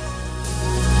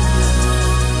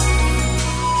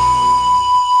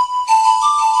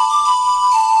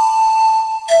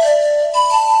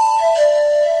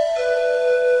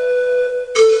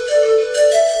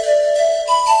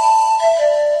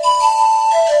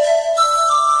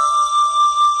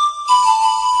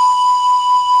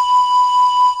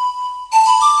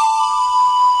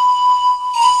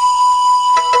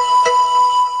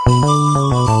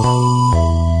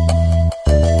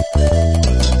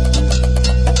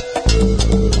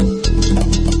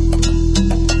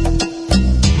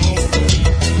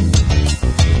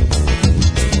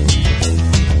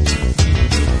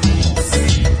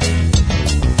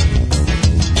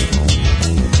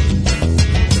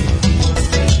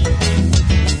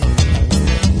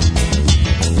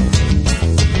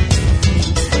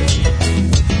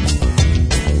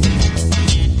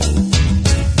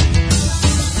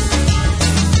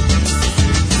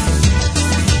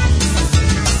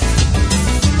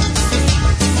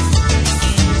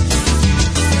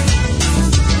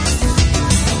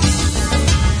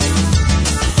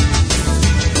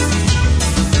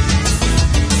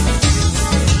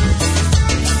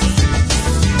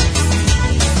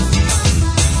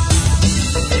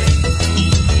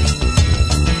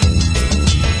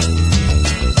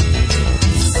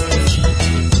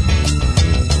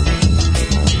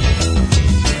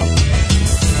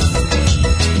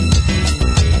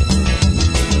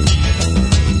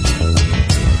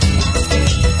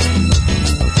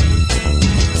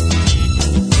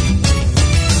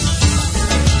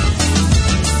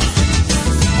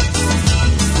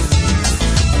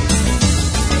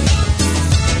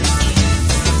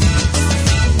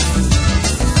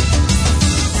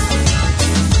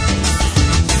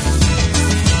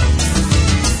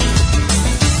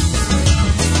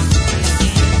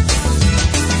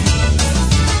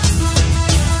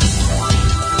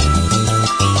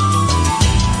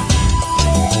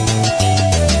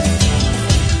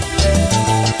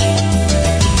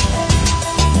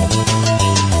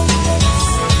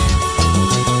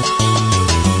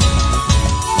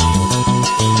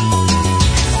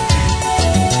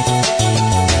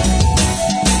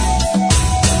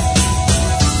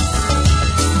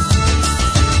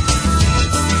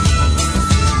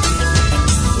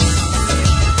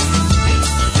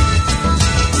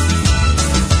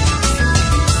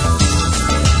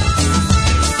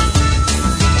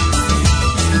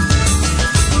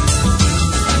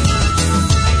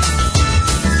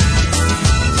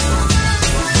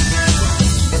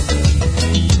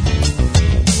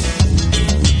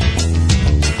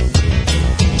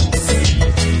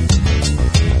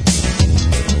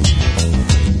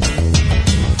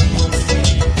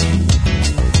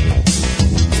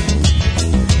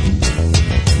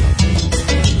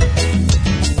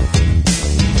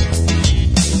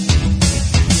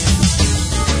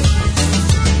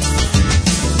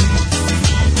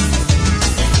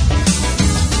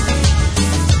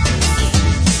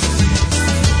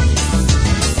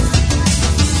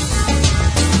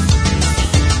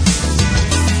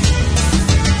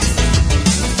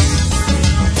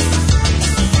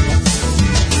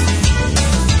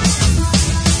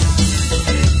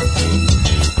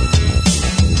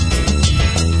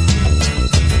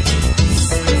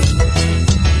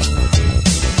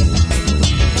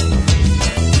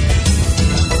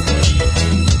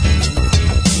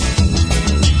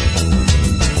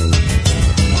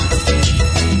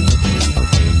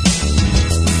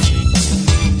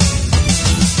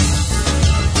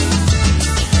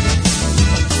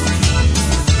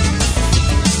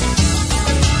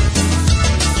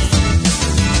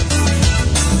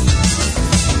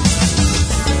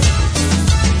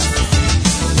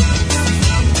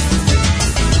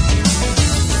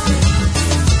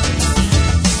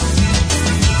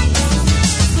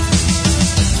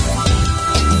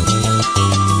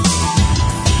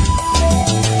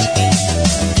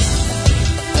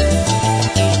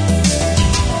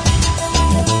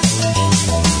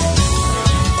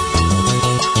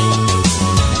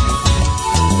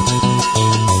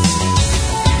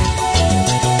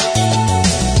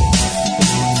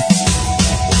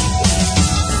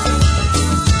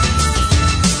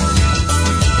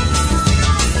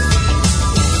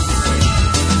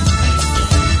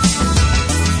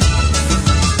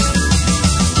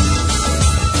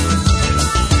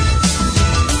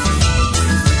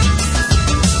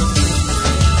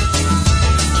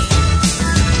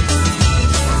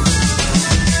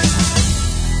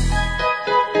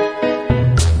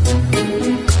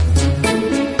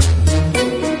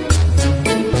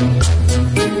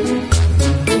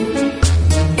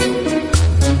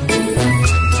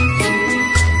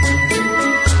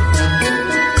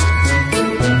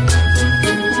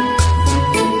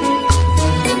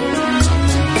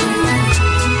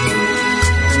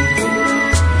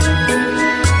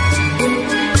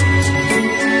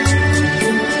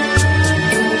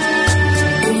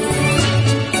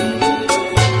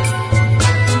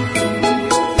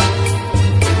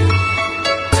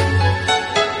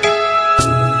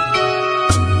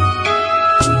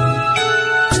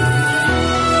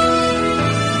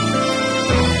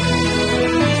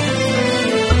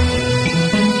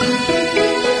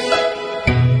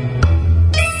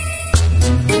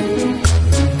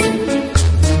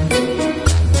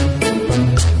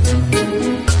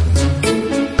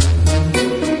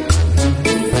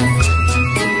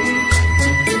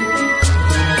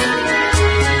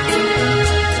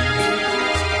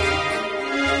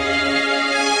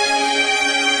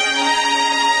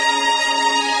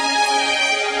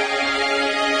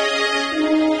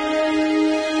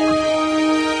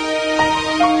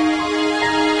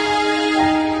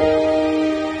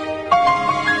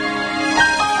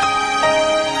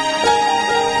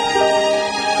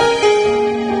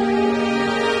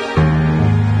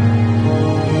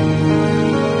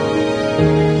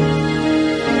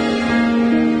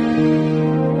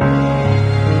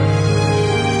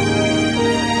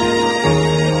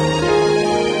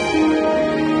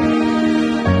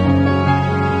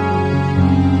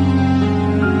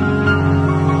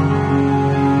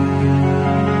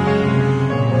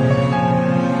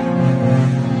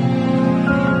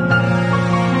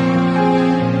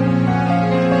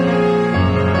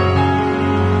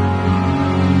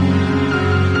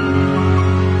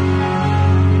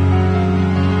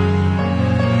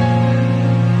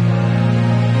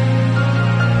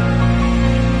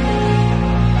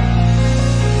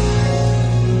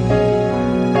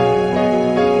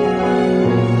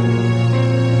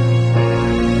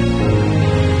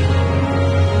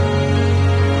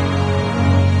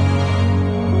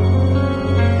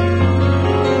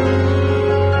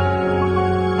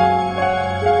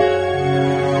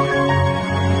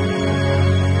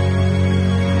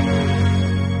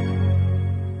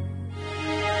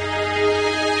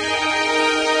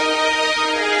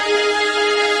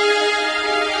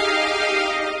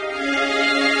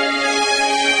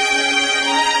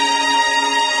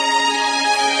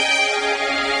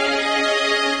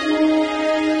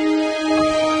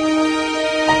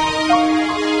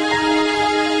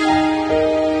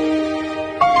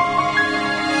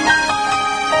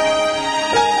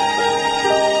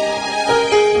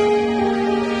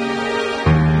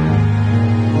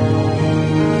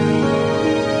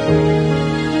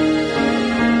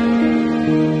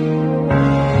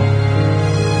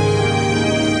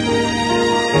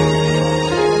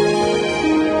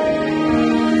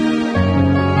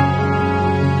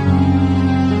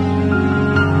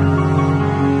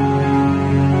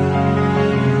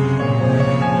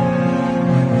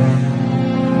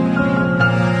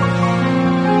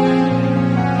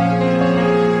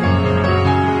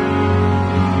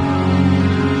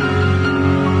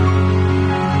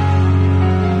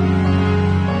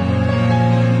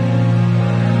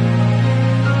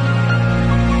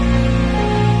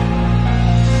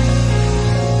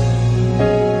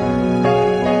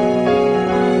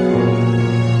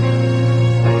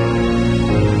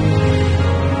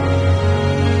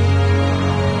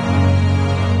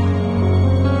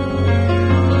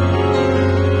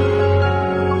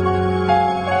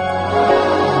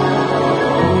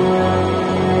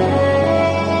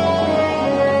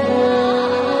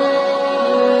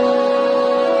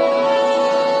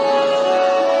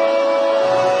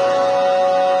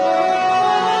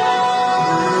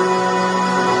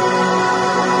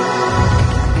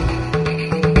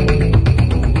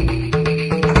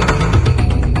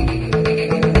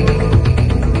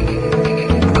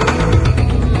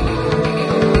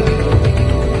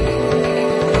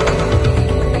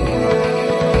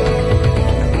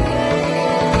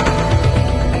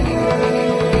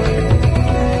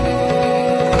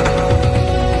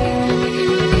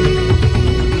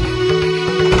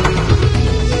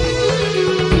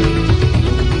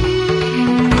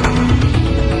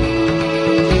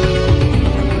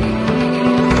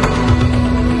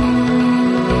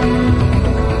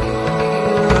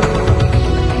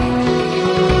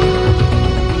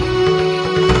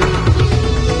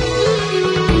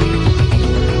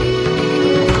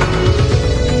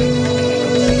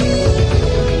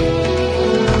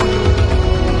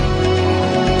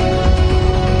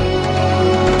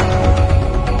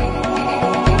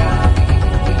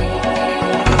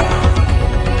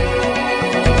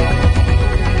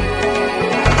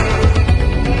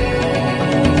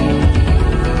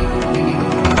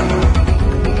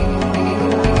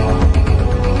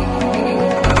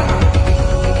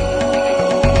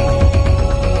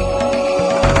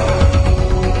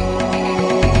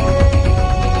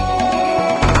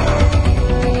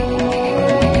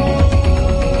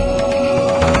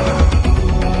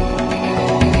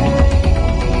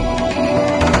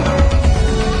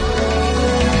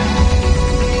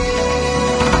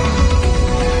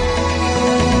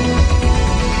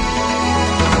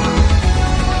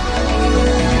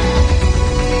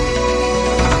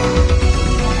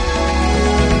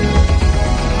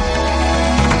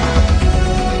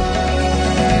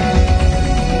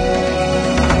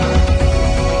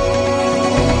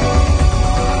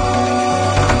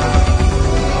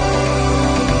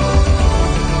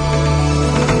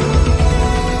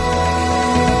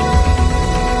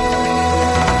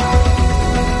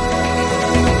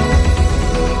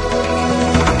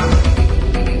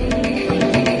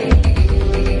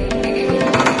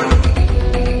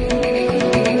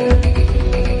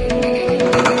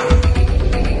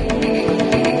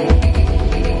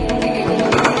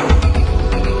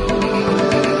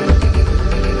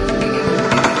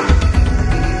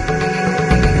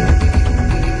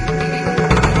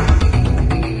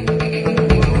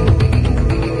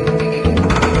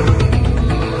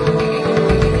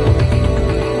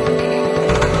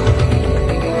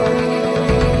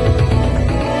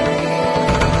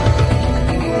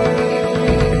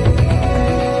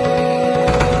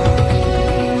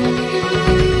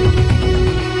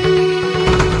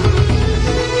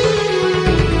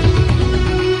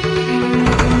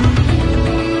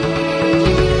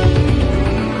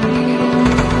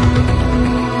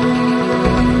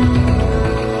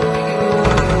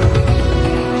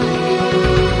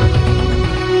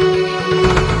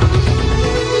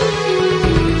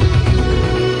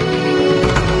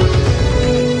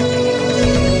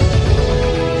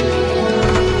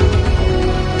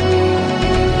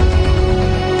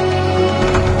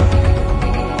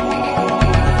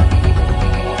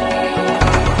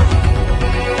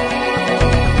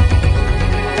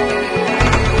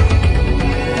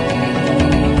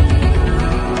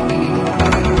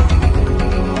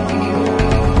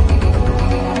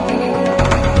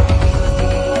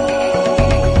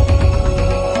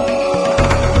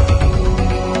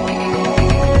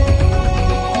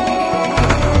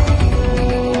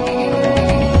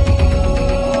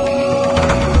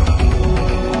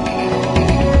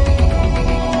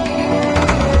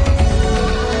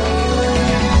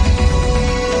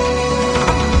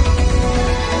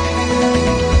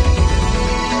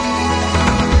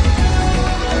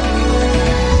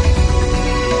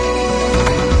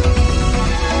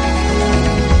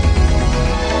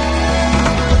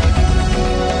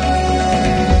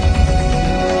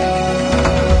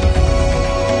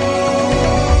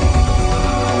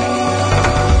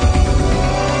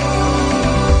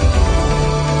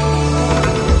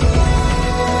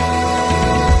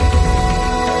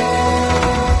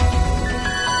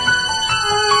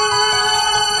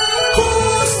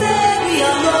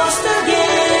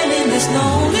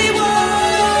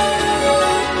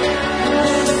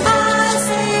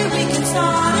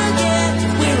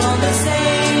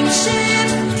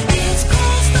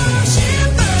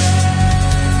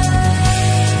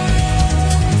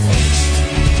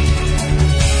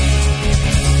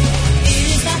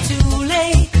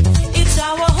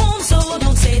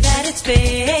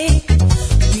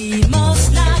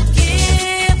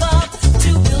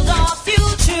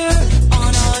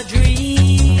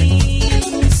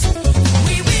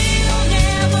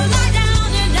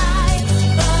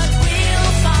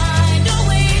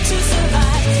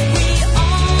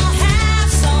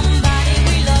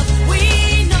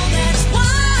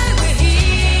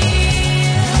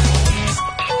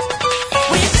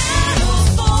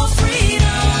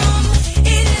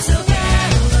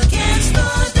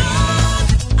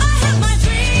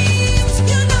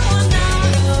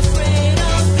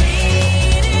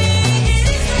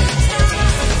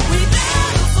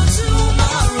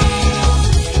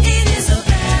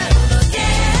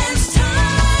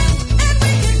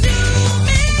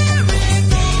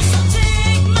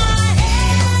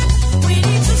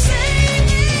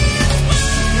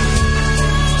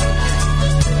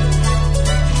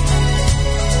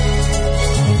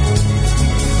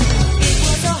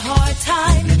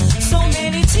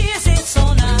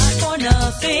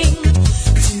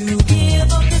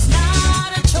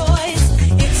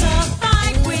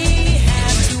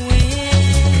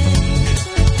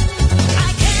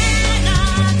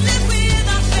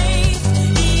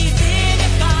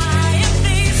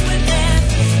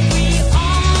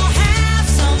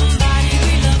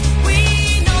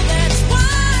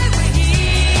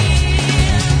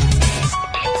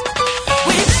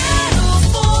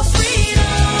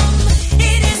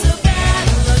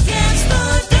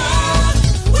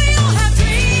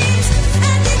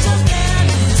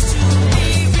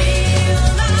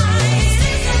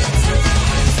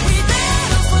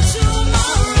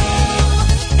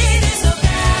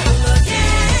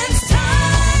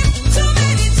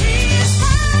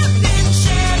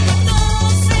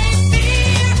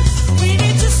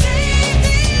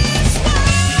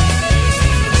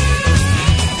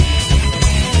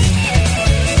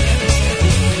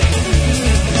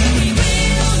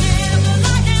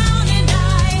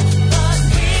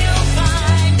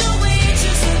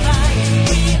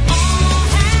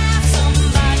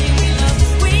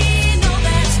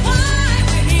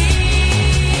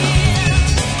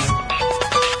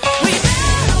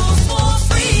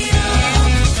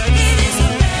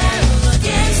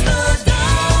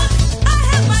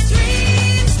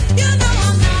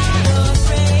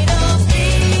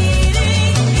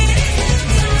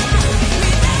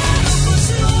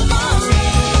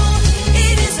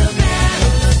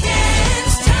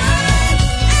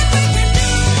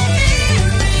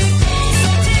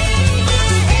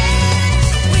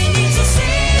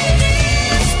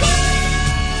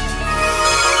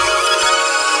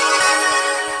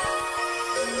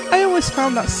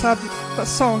 found that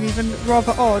song even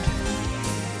rather odd.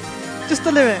 Just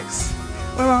the lyrics.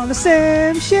 We're on the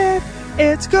same ship,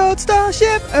 it's called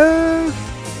Starship. Oh,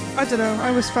 I don't know, I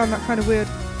always found that kind of weird.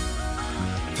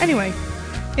 Anyway,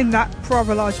 in that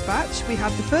rather large batch, we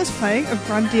had the first playing of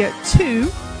Grandia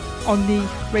 2 on the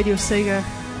Radio Sega,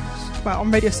 well, on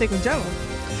Radio Sega in general.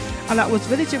 And that was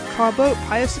Village of Carbo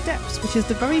Pious Adepts, which is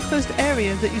the very first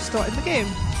area that you start in the game.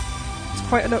 It's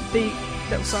quite an upbeat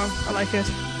little song, I like it.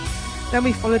 Then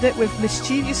we followed it with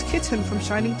Mischievous Kitten from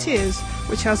Shining Tears,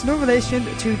 which has no relation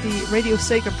to the Radio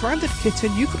Sega branded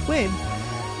kitten you could win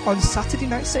on Saturday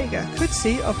Night Sega,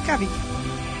 courtesy of Gavi.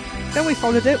 Then we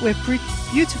followed it with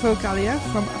Beautiful Gallia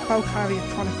from Valkyria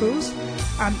Chronicles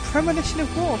and Premonition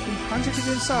of War from Panzer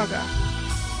Dragoon Saga.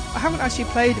 I haven't actually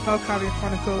played Valkyria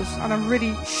Chronicles, and I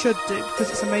really should do because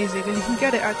it's amazing, and you can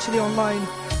get it actually online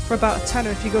for about a tenner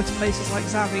if you go to places like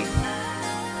Zavi.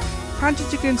 Panzer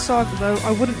Dragoon Saga though,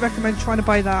 I wouldn't recommend trying to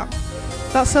buy that.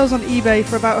 That sells on eBay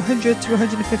for about £100 to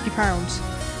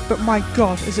 £150, but my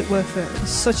god is it worth it.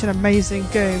 It's such an amazing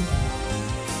game.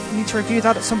 I need to review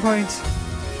that at some point.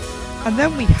 And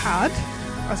then we had,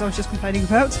 as I was just complaining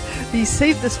about, the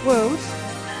Save This World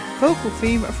vocal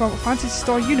theme from Phantasy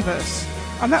Star Universe,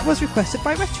 and that was requested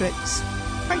by Retrix.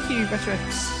 Thank you,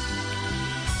 Retrix.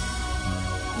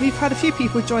 We've had a few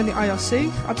people join the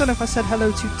IRC. I don't know if I said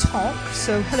hello to Talk,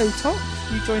 so hello Talk,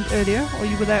 you joined earlier, or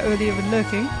you were there earlier and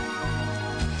lurking.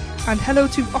 And hello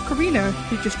to Ocarina,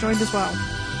 who just joined as well.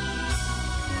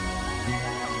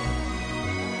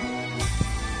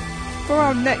 For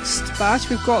our next batch,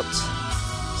 we've got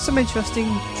some interesting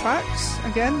tracks.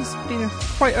 Again, it's been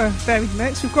quite a varied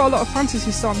mix. We've got a lot of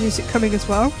Phantasy Star music coming as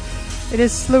well. It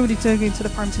is slowly turning into the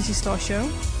Phantasy Star show.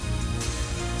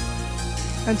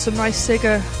 And some nice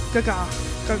Sega Gaga.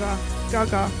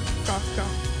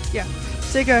 Yeah,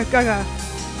 Sega Gaga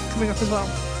coming up as well.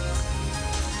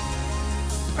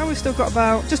 And we've still got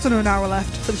about just under an hour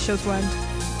left for the show to end.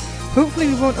 Hopefully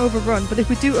we won't overrun, but if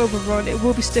we do overrun, it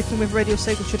will be sticking with Radio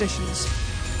Sega traditions.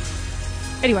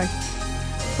 Anyway,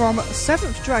 from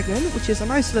Seventh Dragon, which is a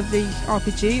nice lovely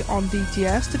RPG on the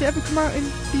DS. Did it ever come out in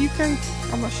the UK?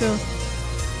 I'm not sure.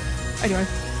 Anyway,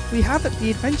 we have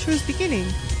The Adventurer's Beginning,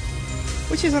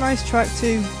 which is a nice track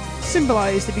to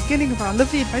symbolise the beginning of our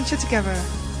lovely adventure together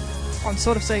on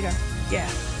Sword of Sega. Yeah.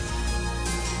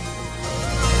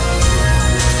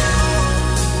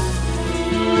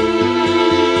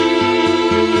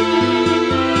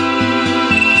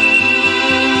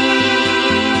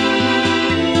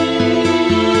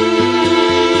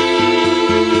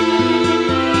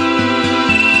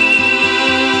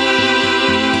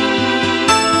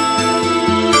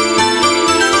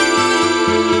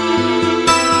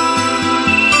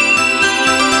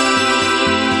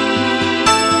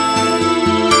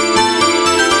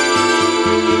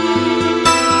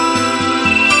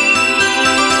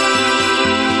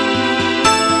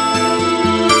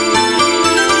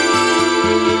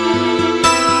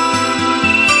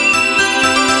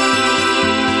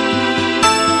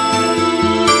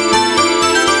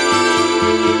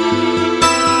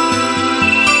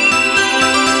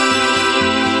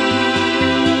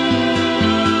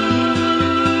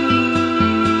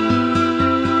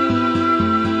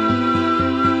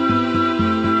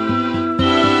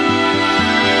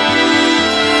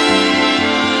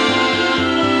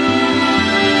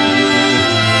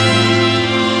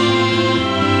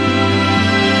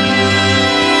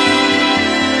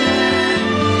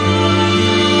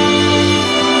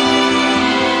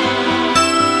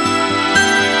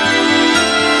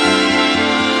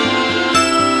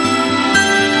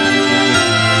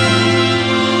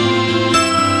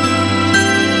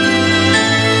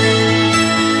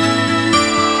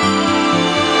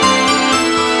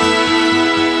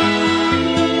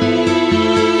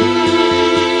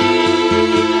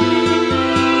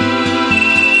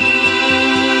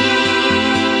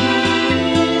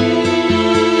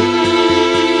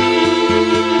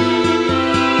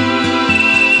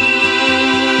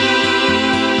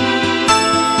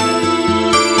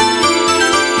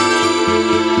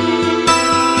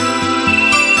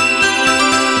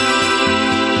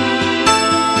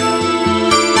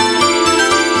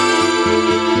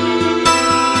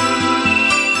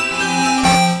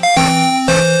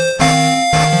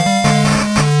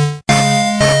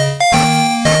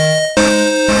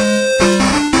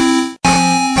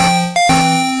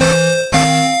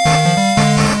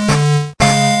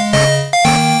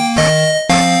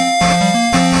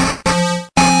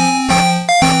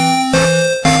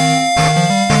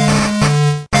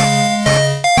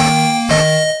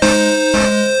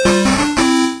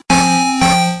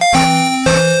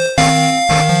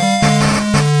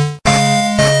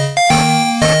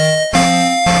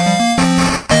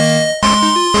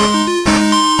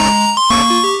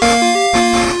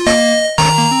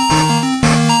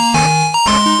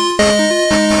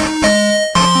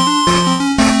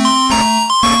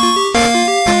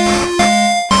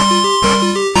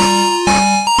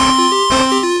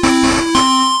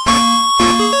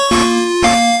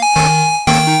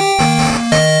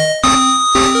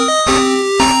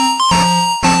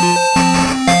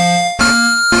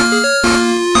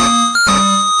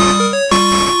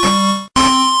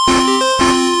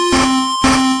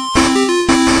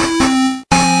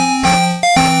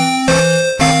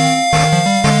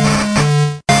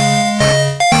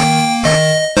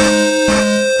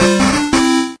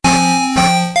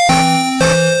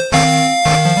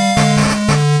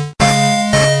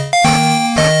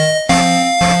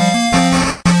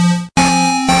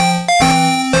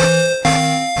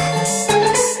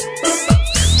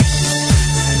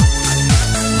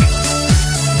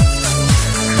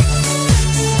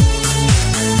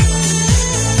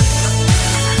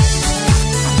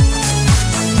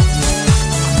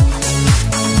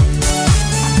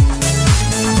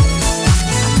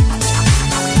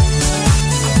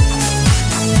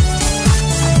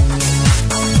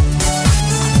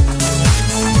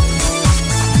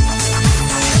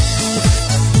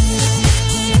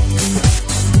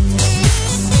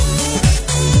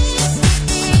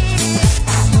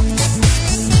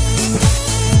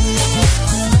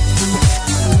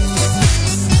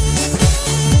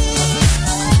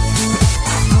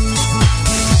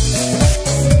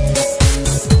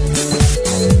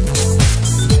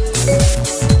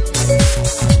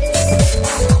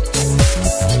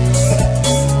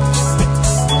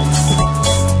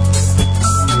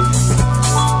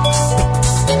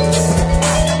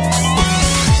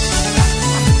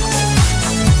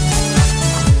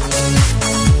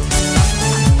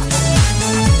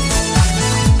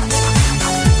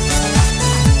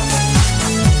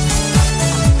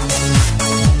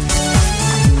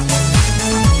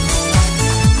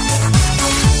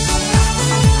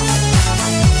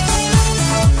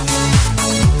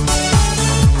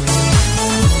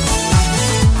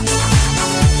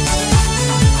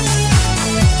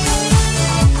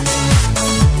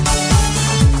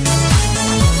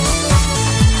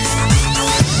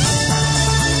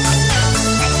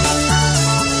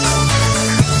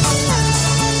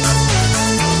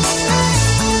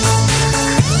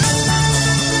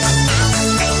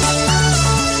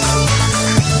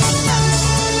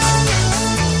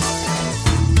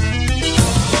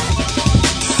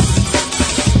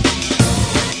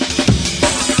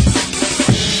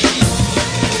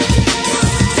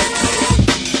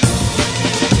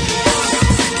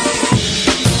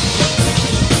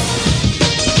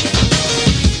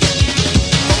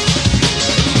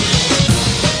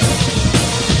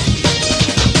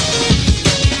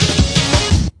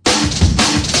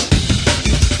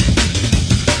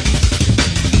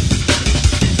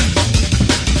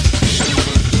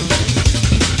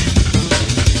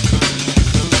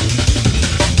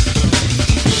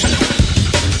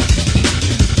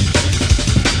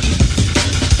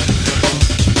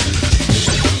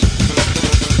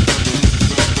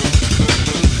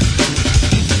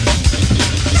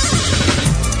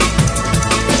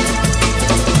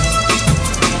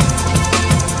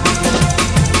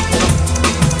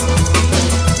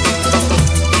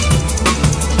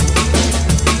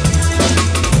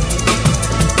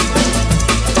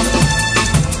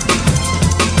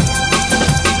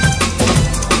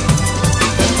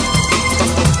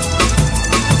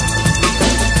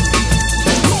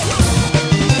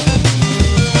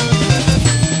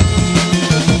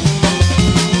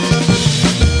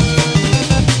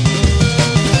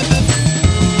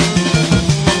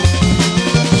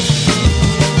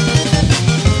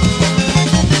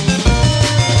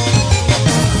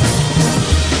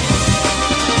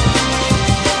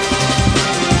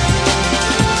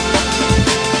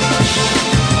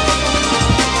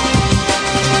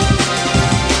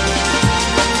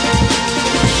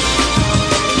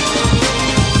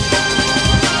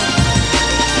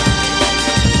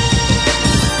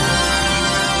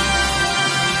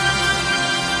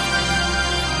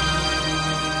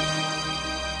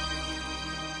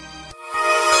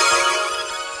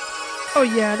 Oh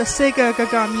yeah, the Sega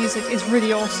Gaga music is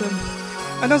really awesome.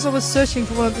 And as I was searching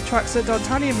for one of the tracks that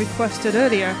D'Artagnan requested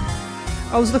earlier,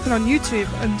 I was looking on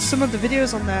YouTube and some of the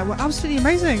videos on there were absolutely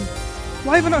amazing.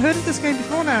 Why have I not heard of this game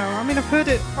before now? I mean, I've heard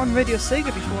it on Radio Sega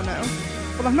before now,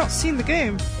 but I've not seen the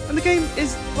game. And the game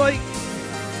is like...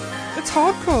 it's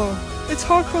hardcore. It's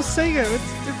hardcore Sega.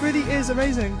 It really is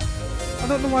amazing. I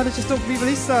don't know why they just don't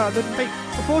re-release that. They'd make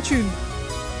a fortune.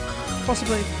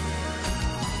 Possibly.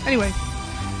 Anyway,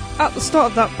 at the start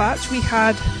of that batch we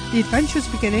had The Adventures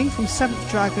Beginning from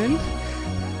Seventh Dragon.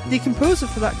 The composer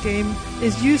for that game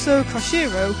is Yuzo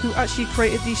Koshiro, who actually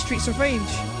created the Streets of Rage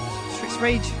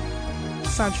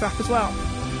soundtrack as well.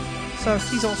 So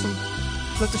he's awesome.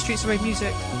 Love the Streets of Rage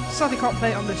music. Sadly can't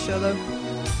play it on this show though.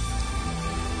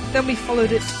 Then we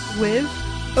followed it with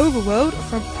Overworld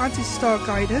from Phantasy Star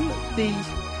Gaiden, the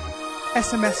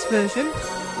SMS version,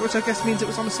 which I guess means it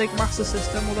was on the Sega Master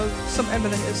System, although some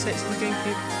emulators say it's on the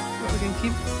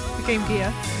GameCube, the Game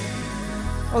Gear.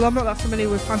 Although I'm not that familiar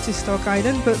with Phantasy Star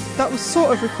Gaiden, but that was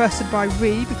sort of requested by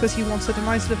Ree because he wanted a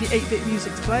nice lovely 8-bit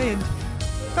music to play, and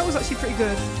that was actually pretty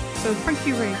good. So thank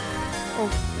you, Ree. Oh,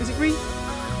 is it Ree?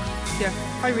 Yeah,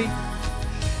 hi Ree.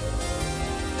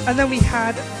 And then we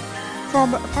had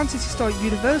from Phantasy Star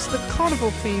Universe the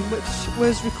Carnival theme, which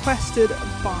was requested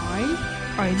by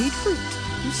I Need Fruit,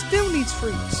 who still needs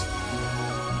fruit.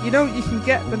 You know, you can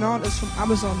get bananas from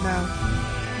Amazon now.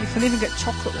 You can even get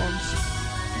chocolate ones.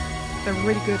 They're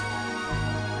really good.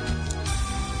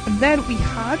 And then we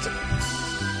had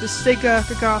the Sega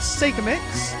Gaga Sega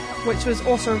Mix, which was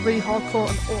also really hardcore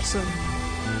and awesome.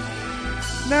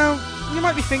 Now, you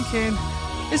might be thinking,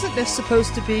 isn't this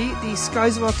supposed to be the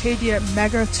Skies of Arcadia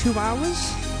Mega 2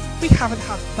 hours? We haven't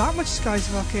had that much Skies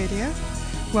of Arcadia.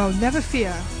 Well, never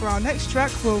fear, for our next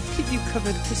track we'll keep you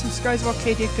covered with some Skies of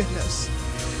Arcadia goodness.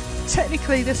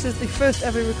 Technically this is the first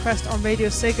ever request on Radio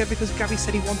Sega because Gabby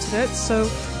said he wanted it, so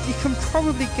you can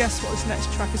probably guess what this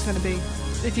next track is going to be,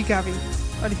 if you're Gabby,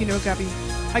 and if you know Gabby.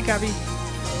 Hi Gabby.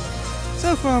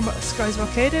 So from Skies of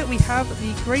Arcadia we have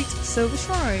the Great Silver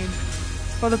Shrine,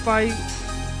 followed by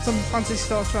some Phantasy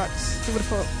Star tracks. Who would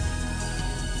have thought?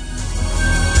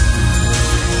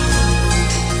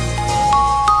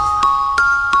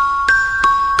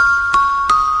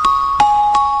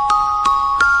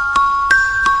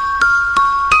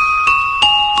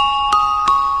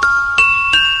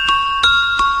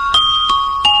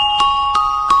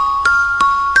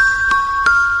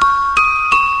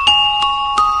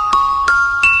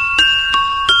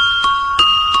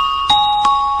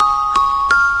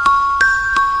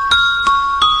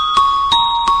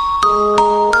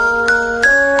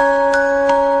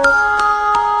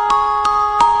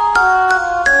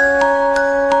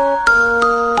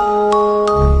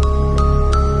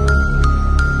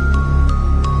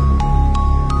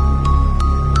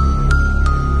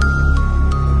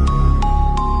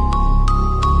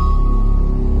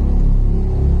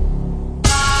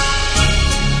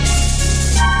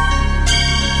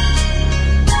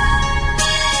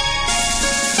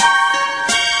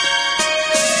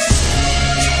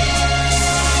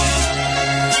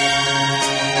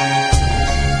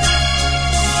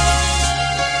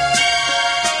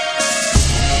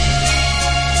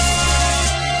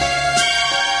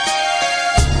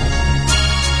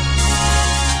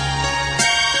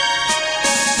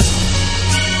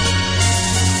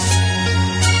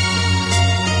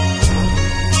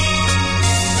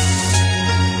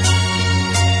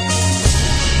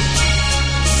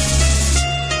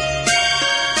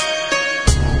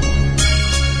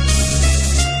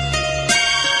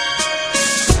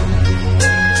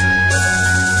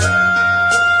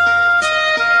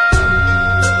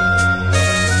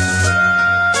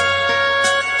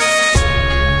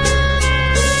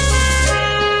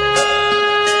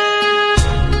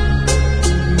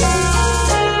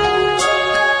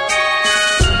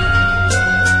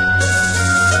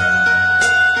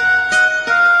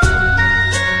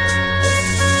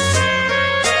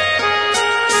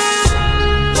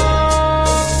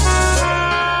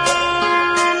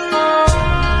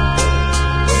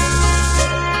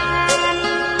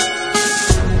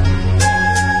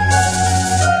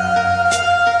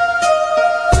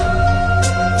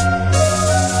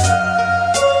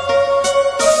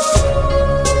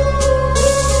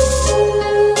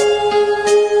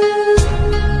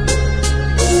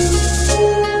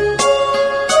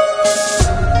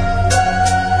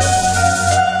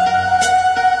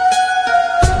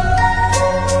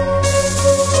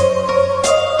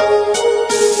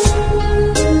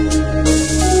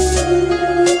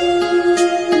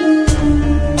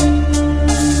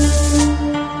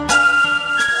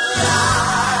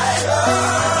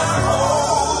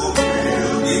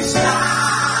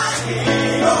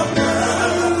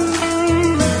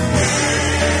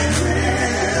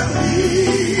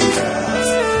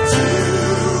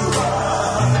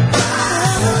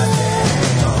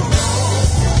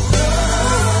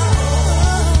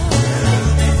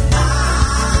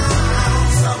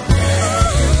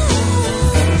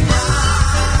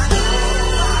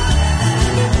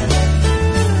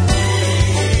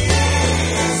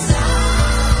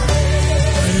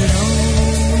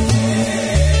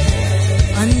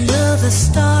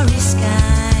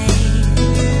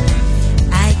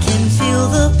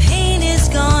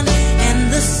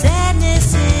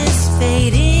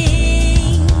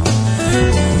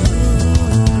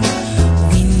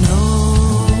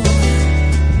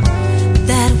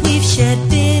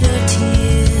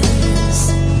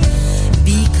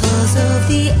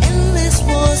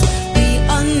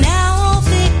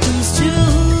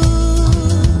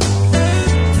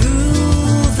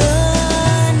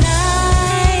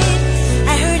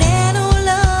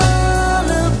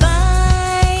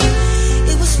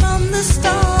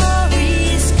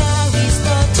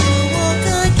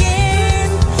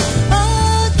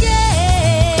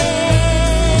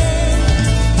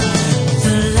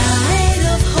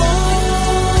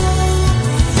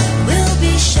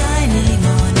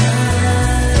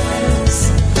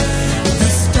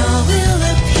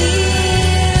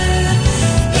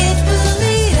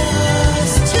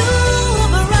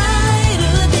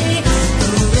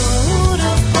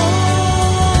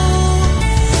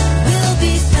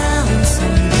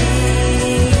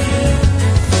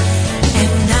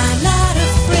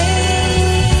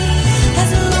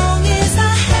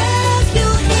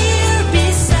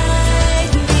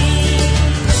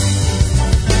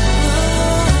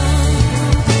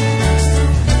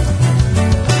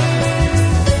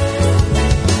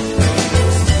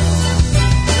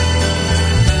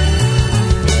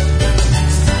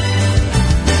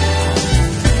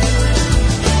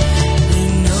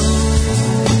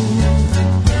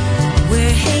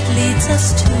 unites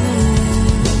us two.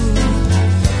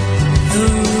 The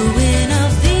ruin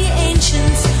of the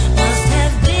ancients must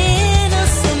have been a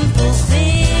simple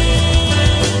thing.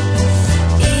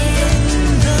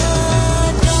 In the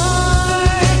dark,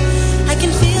 I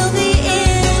can feel the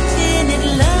infinite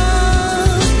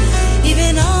love.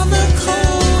 Even on the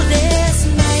coldest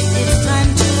night, it's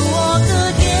time to walk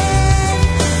again,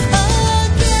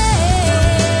 again.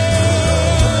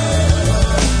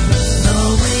 The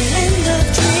wind of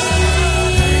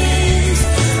dreams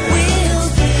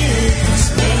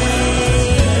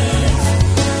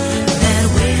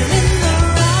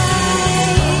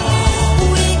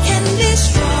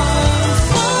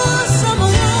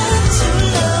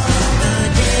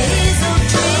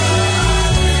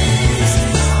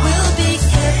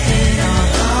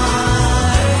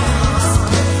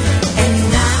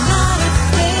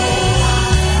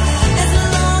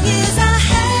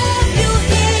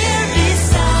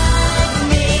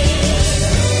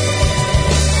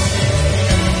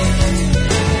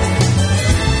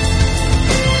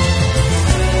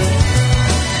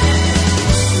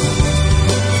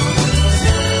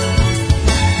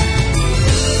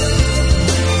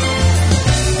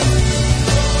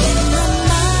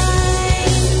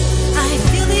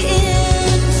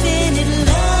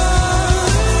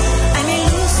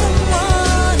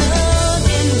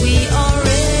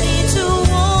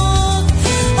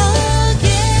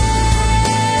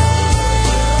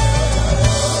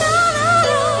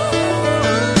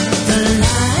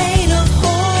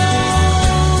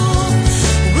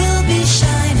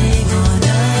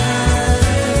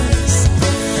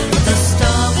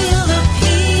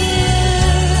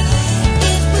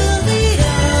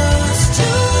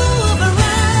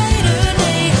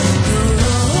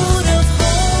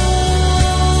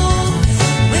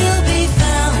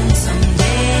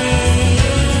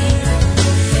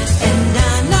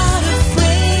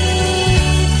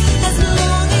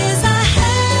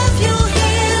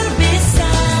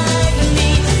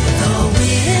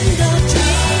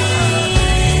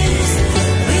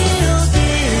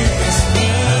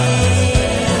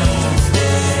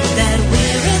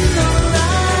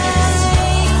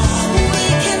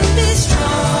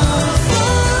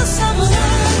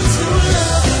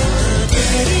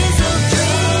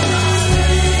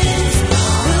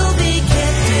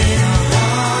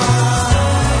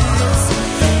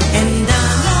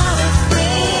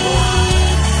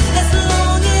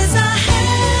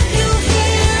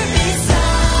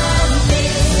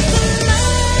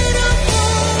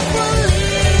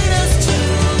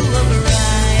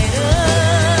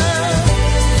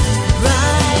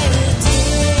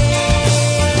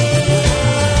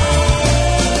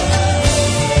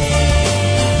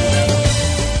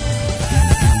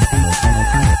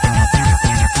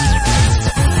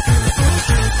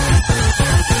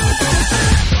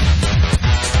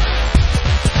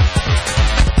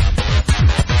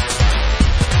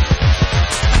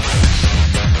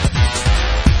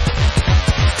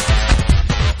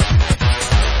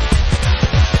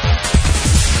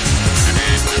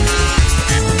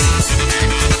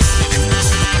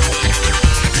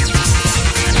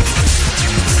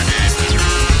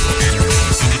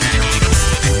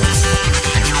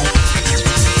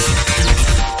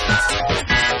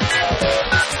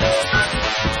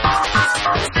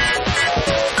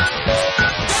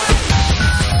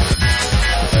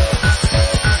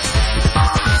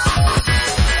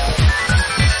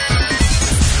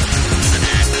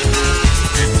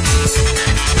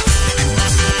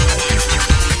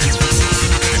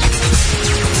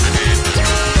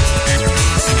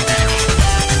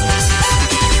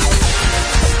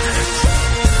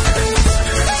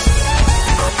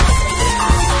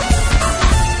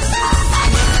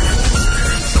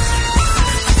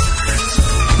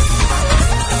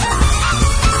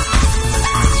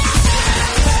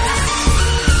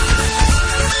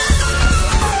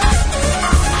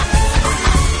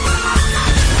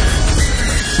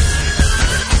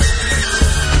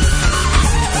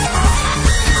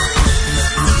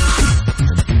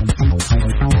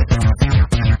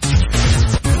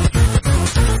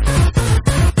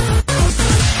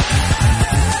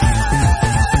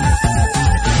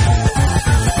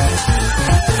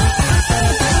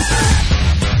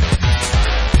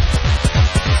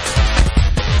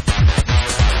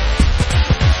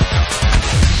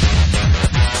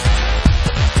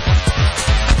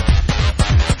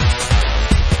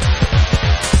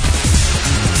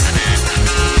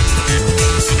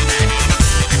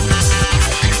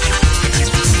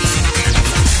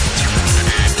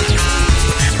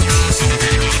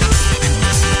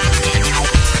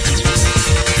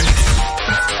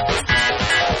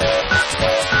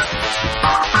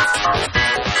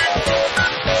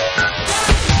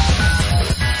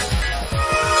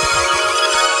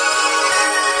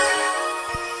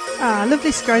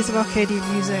lovely Skies of Arcadia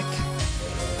music.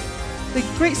 The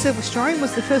Great Silver Shrine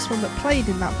was the first one that played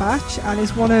in that batch and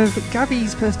is one of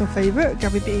Gabby's personal favourite,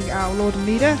 Gabby being our Lord and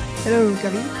Leader. Hello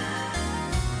Gabby.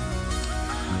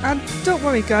 And don't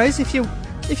worry guys, if you're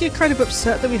kind of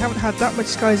upset that we haven't had that much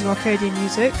Skies of Arcadia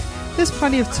music, there's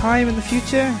plenty of time in the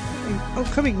future, in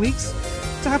upcoming weeks,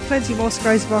 to have plenty more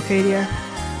Skies of Arcadia.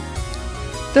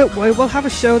 Don't worry, we'll have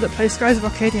a show that plays Skies of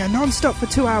Arcadia non-stop for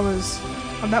 2 hours,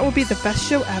 and that will be the best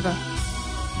show ever.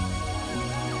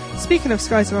 Speaking of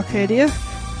Skies of Arcadia,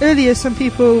 earlier some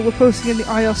people were posting in the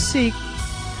IRC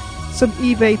some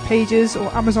eBay pages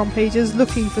or Amazon pages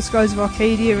looking for Skies of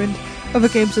Arcadia and other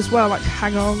games as well, like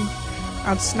Hang On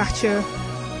and Snatcher.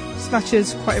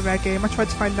 Snatcher's quite a rare game. I tried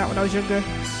to find that when I was younger.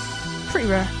 Pretty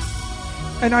rare.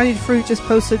 And I Need Fruit just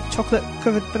posted chocolate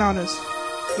covered bananas.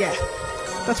 Yeah,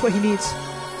 that's what he needs.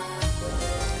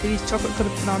 He needs chocolate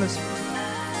covered bananas.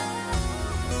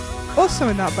 Also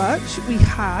in that batch we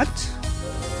had,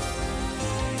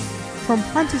 from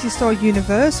Phantasy Star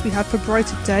Universe, we had For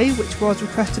Brighter Day, which was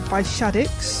requested by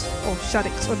Shaddix, or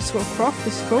Shaddix_Croft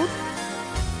this is called.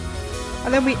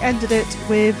 And then we ended it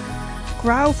with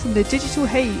Growl from the Digital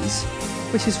Haze,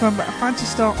 which is from Phantasy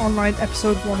Star Online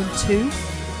episode 1 and 2,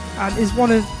 and is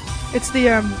it's the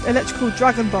electrical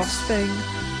dragon boss thing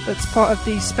that's part of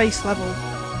the space level.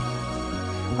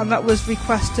 And that was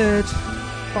requested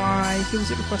by, who was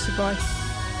it requested by?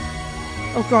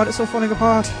 Oh god, it's all falling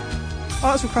apart. Oh,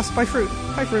 that's requested by Fruit.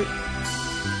 Hi Fruit.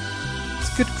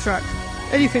 It's a good track.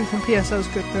 Anything from PSO's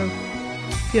good though.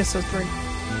 PSO's great.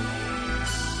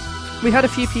 We had a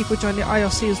few people join the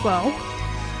IRC as well.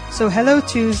 So hello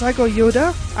to Zygo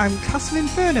Yoda and Castle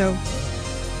Inferno.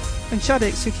 And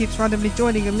Shaddix, who keeps randomly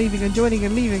joining and leaving and joining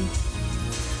and leaving.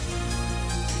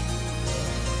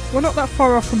 We're not that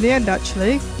far off from the end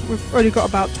actually. We've only got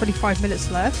about 25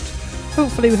 minutes left.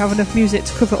 Hopefully we have enough music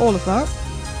to cover all of that.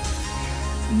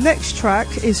 Next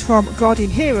track is from Guardian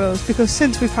Heroes, because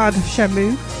since we've had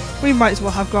Shenmue, we might as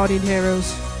well have Guardian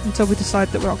Heroes until we decide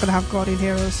that we're not going to have Guardian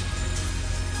Heroes.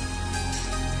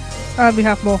 And we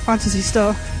have more Phantasy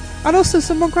stuff, and also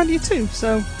some more Grandia too,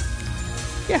 so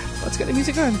yeah, let's get the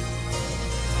music going.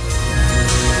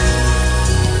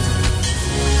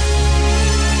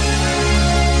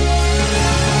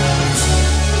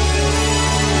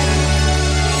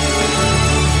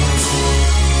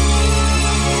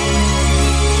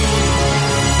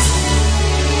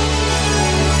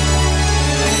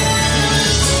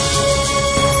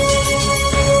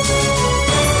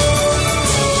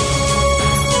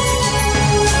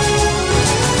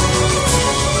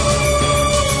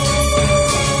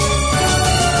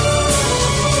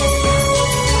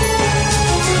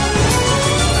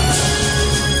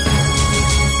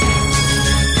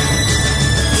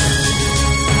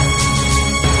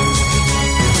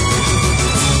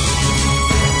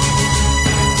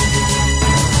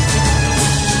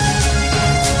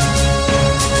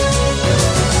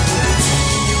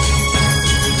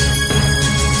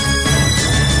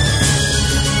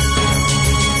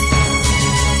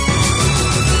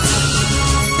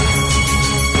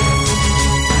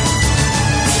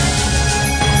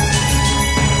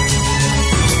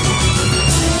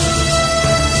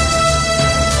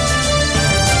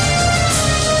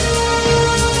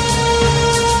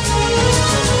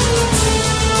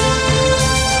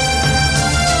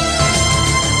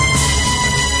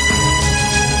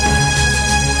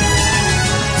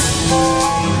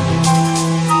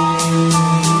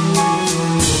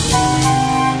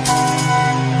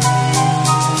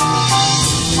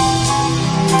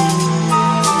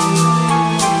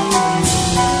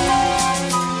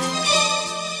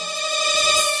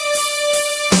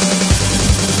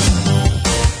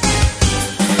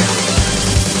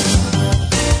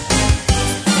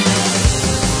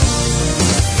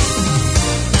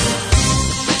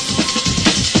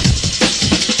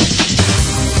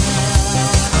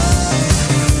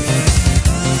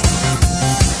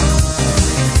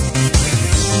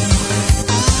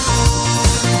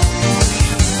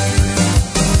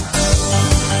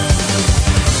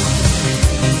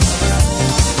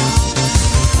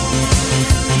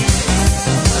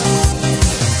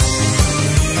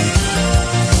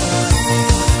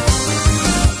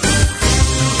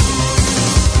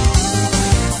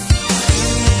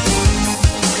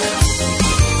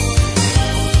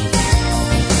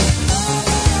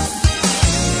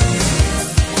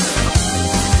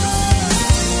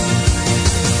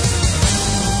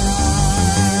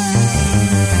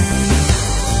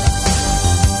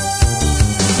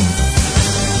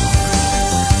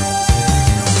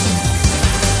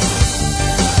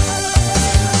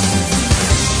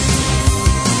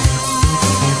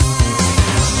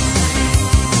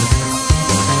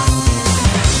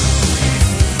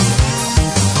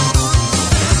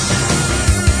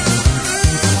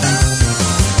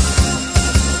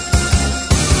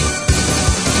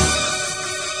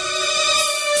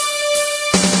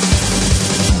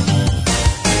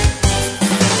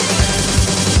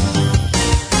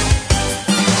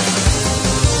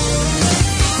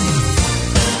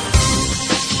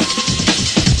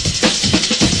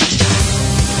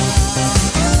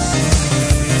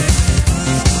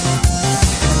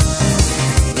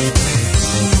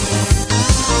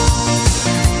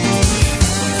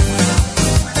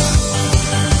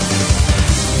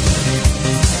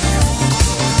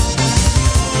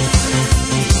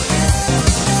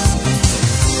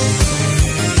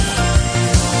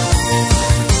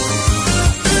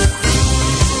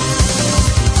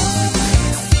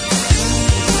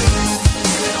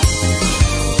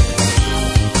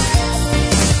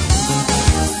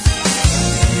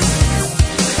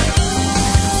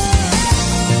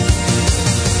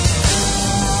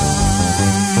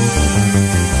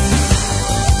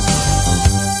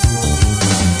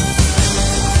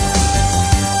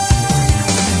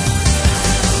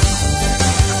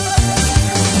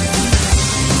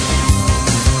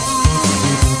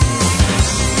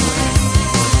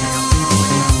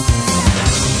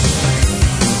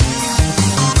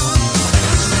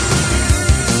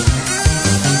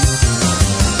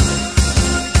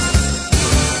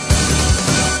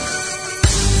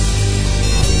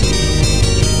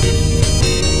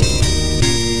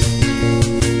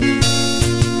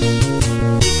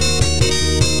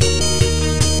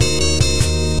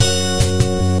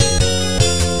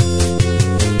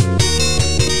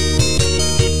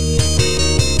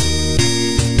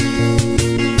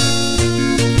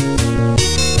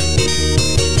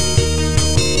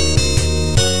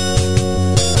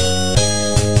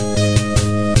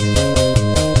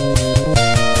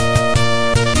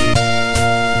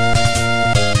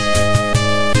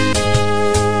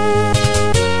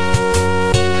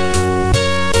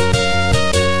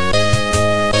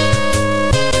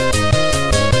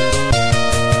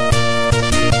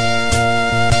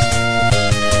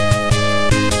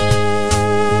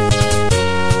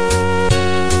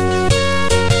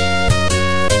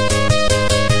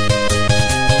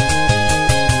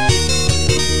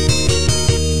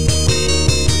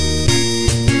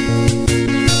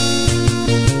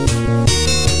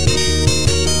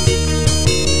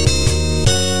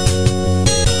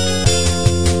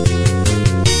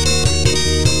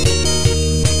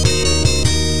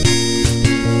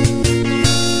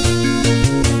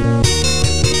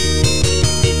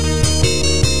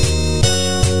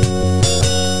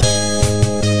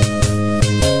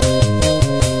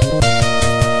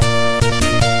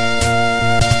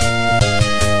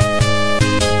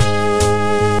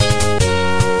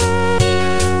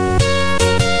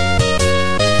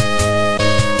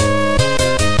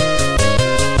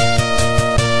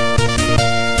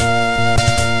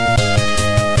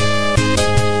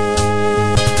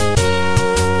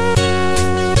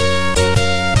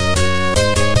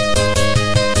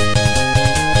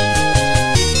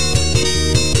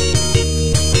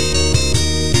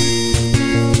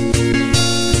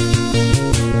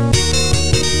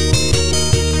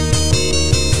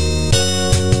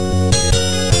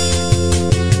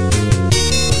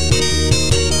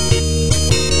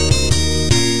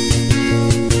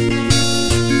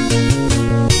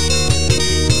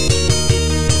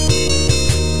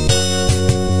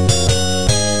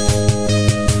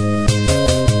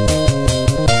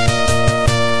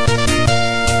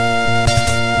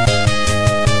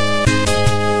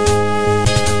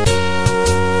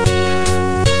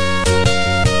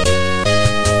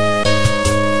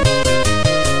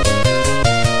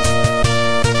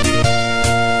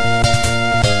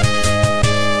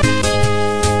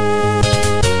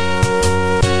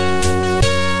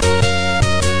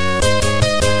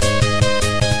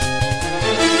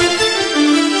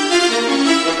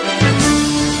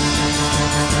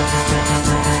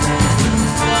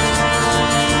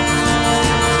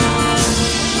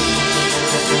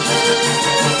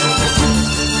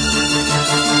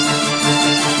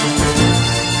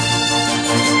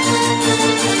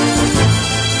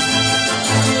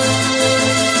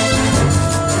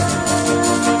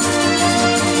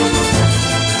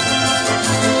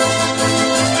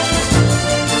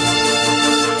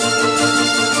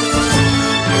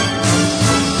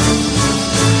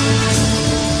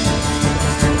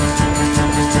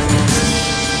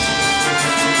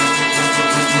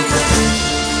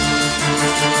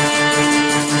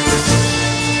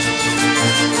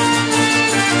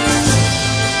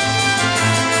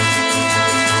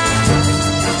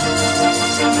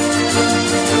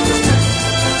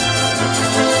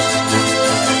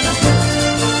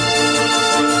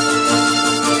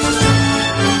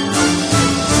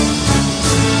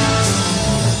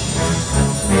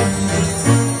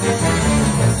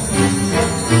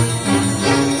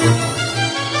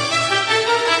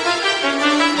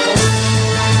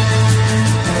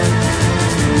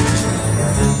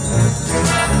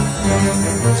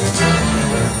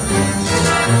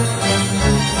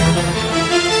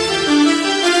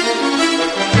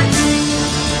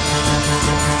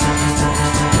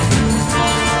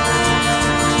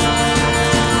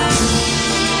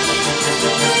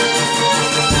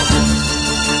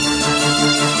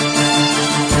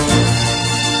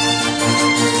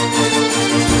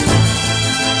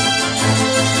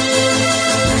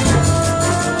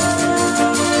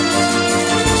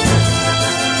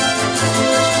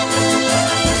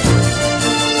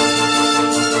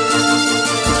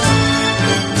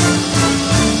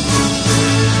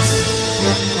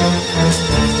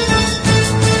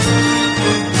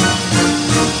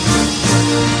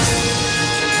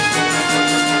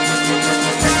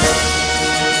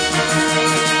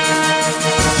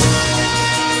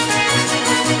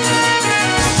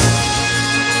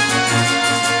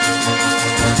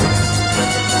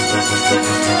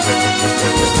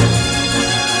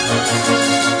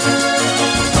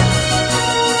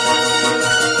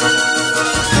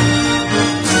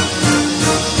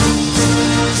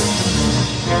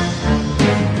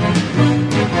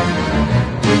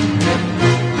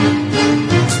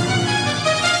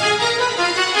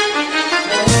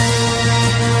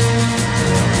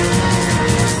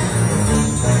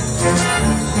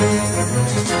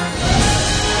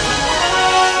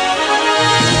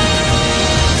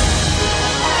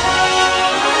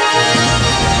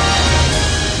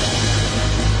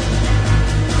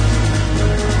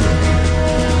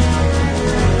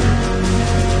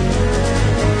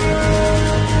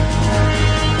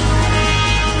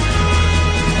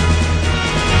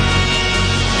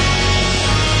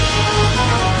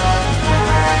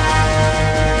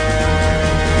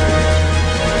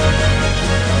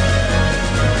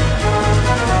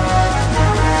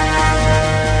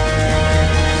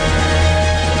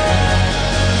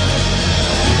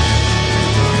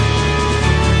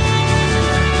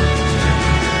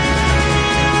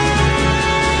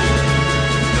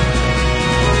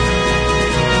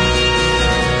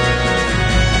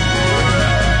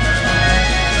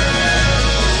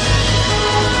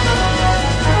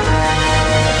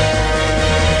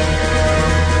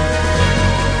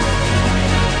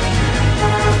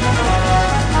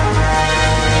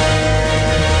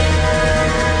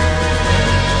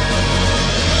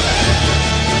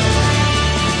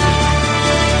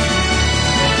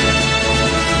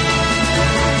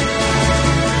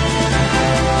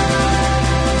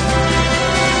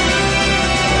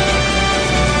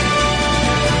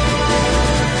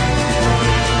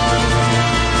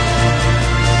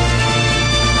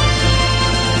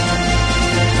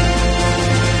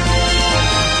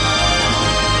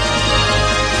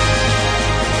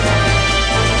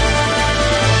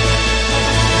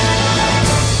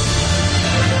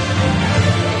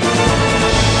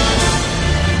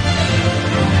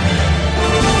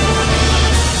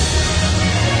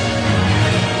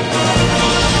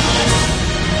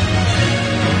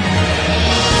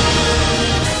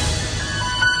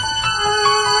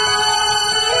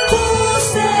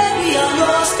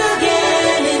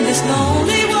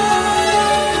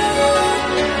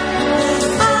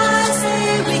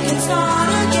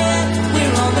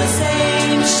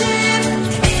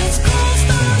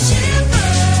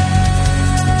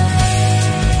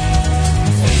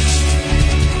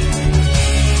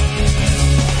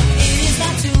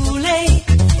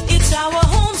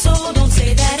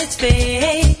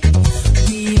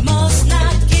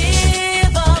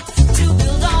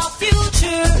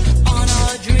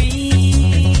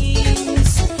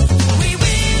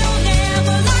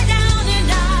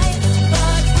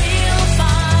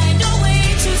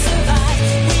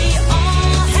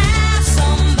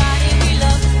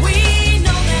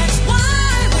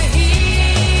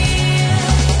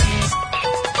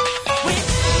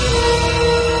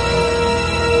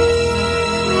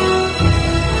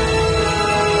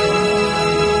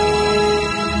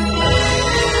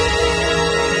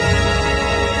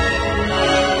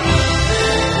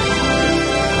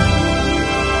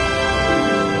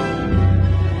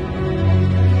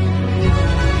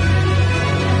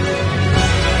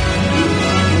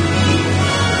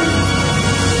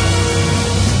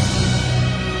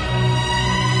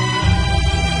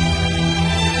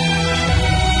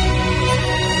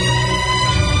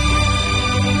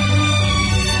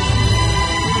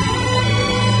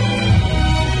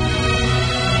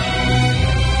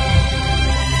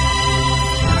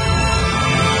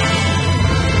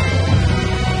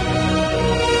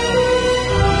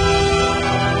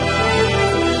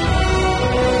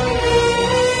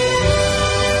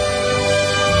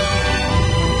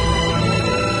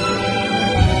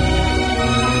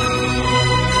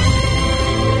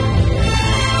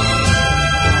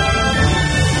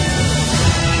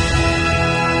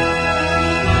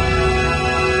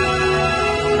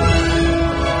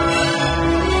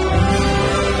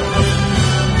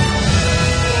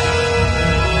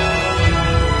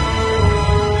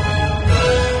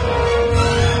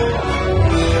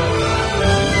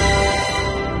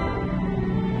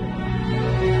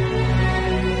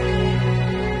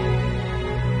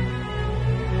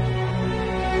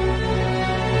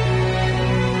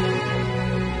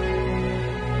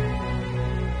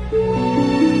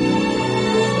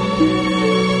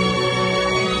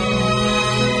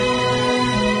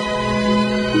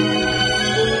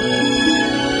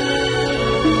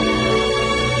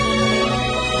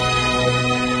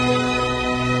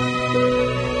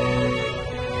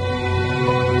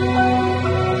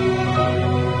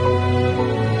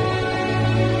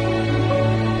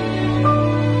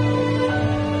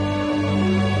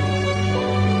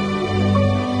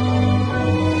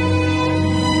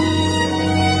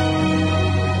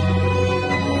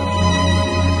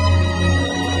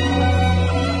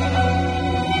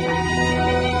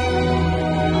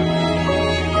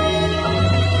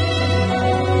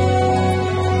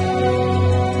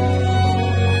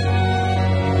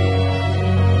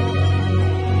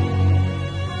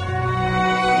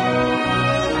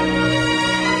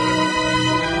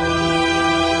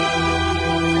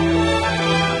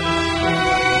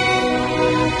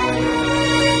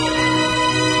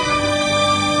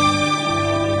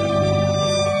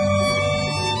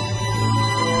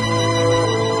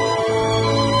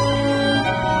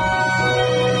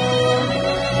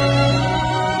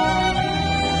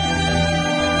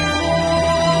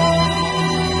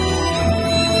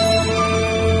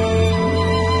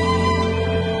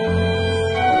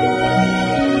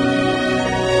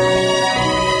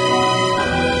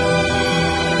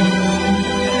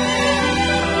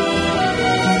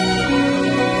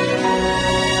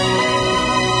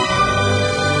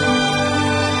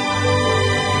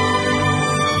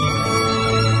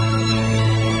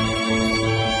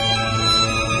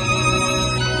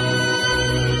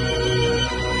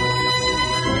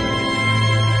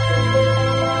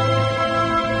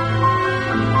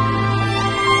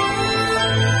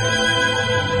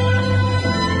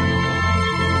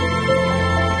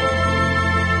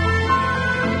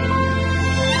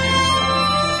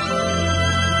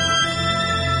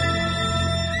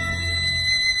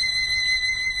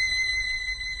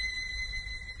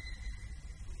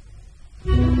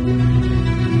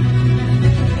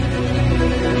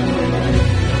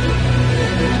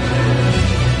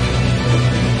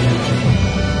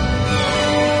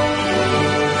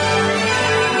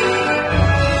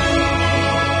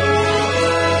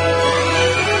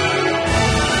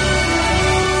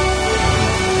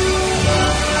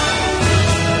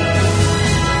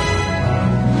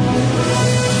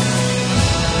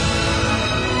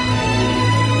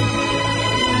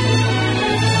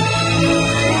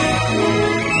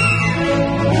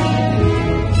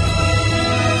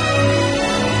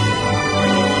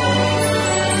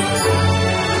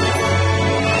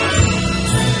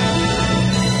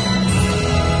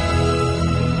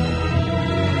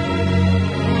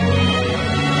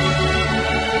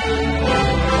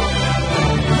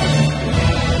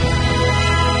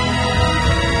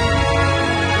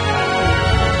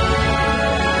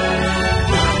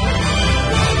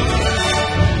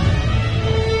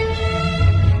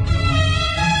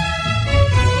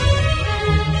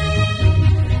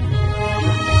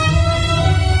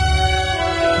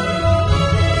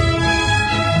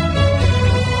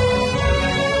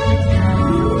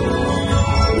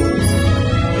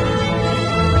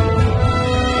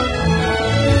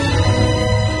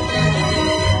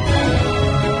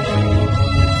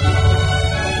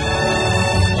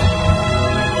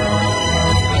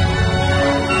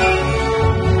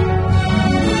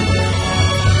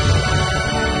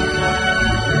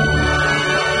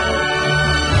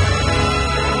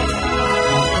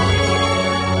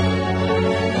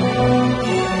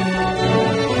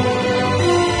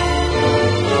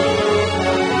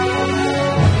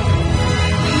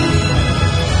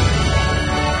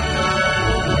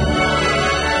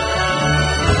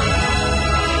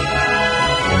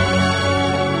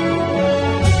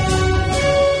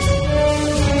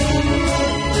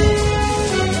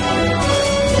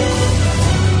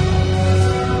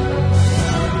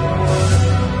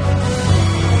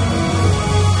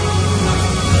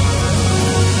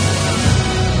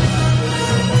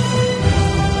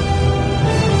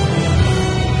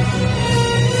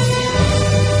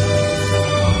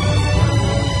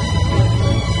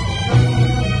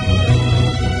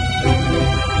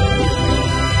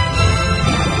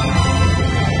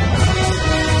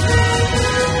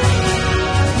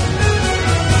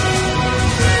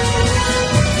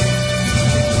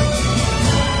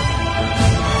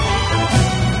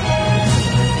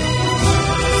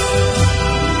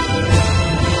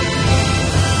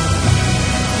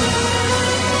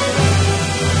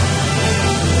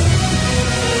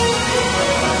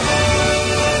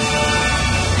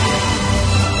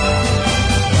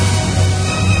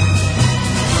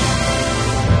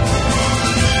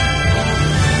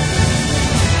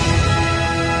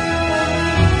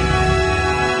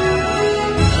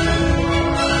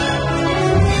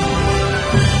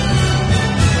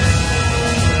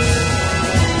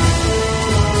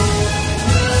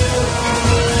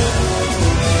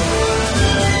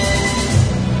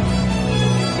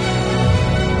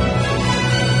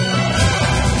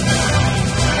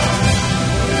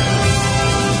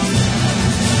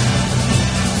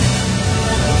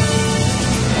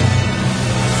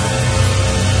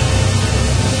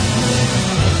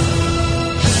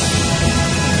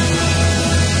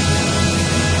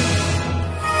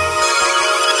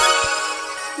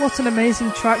 what an amazing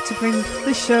track to bring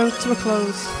this show to a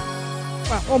close.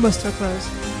 Well, almost to a close.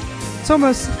 It's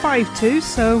almost 5-2,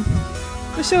 so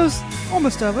the show's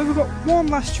almost over. We've got one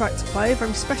last track to play, a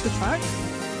very special track.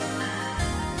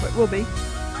 Well, it will be.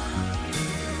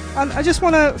 And I just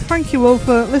want to thank you all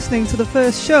for listening to the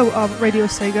first show of Radio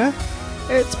Sega.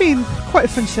 It's been quite a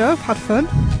fun show, I've had fun.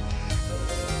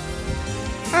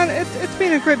 And it's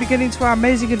been a great beginning to our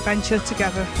amazing adventure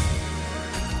together.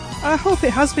 I hope it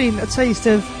has been a taste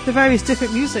of the various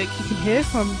different music you can hear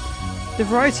from the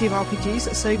variety of RPGs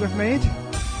that Sega have made,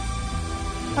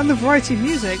 and the variety of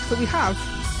music that we have.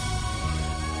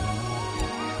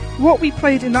 What we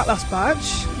played in that last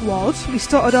batch was, we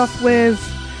started off with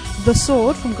The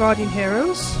Sword from Guardian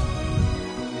Heroes,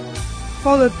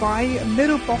 followed by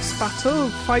Middle Boss Battle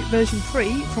Fight Version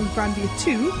 3 from Grandia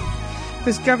 2,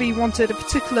 because Gary wanted a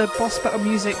particular boss battle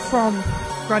music from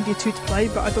Grandia 2 to play,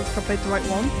 but I don't think I played the right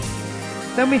one.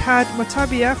 Then we had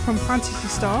Matabia from Fantasy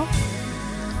Star,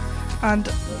 and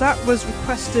that was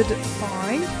requested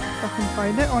by, if I can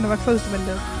find it, oh no, I closed the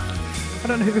window. I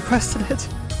don't know who requested it.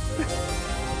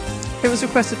 It was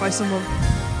requested by someone.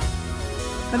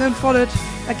 And then followed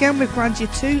again with Grandia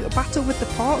 2, Battle with the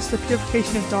Parts, The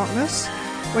Purification of Darkness,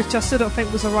 which I still don't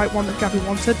think was the right one that Gabby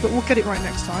wanted, but we'll get it right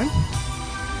next time.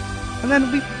 And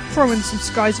then we throw in some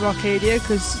Skies of Arcadia,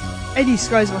 because any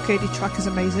Skies of Arcadia track is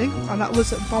amazing, and that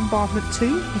was Bombardment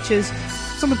 2, which is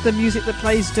some of the music that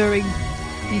plays during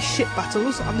these ship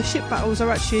battles, and the ship battles are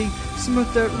actually some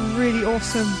of the really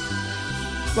awesome,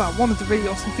 well, one of the really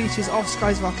awesome features of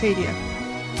Skies of Arcadia.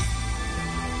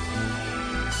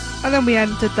 And then we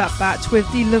ended that batch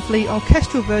with the lovely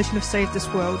orchestral version of Save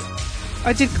This World.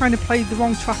 I did kind of play the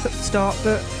wrong track at the start,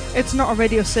 but it's not a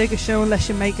Radio Sega show unless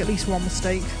you make at least one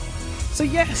mistake. So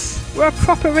yes, we're a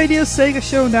proper Radio Sega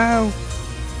show now.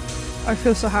 I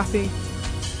feel so happy.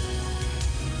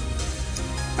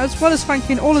 As well as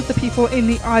thanking all of the people in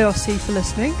the IRC for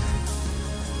listening,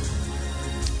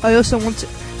 I also want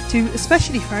to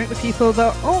especially thank the people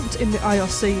that aren't in the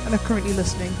IRC and are currently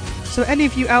listening. So any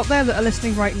of you out there that are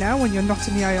listening right now when you're not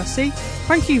in the IRC,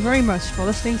 thank you very much for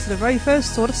listening to the very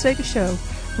first Sword of Sega show.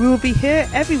 We will be here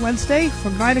every Wednesday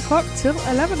from 9 o'clock till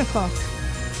 11 o'clock.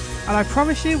 And I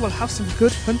promise you we'll have some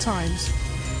good fun times.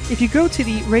 If you go to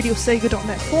the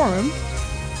RadioSega.net forum,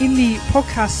 in the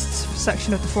podcasts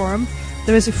section of the forum,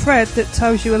 there is a thread that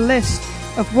tells you a list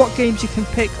of what games you can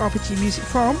pick RPG music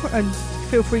from, and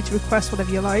feel free to request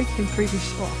whatever you like in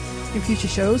future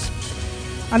shows.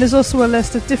 And there's also a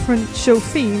list of different show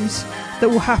themes that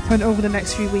will happen over the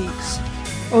next few weeks,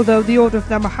 although the order of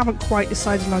them I haven't quite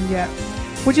decided on yet.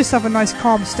 We'll just have a nice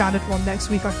calm standard one next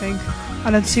week, I think,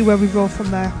 and then see where we roll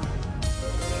from there.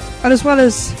 And as well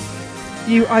as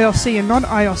you IRC and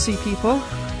non-IRC people,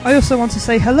 I also want to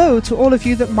say hello to all of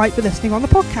you that might be listening on the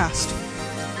podcast.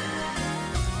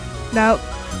 Now,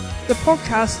 the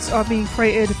podcasts are being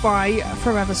created by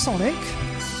Forever Sonic,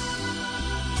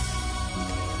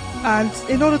 and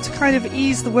in order to kind of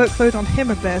ease the workload on him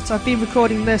a bit, I've been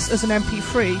recording this as an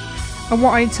MP3, and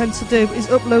what I intend to do is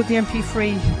upload the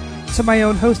MP3 to my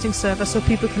own hosting server so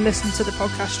people can listen to the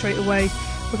podcast straight away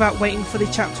without waiting for the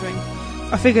chaptering.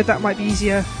 I figured that might be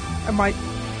easier and might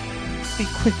be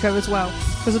quicker as well,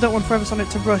 because I don't want Forever Sonic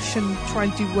to rush and try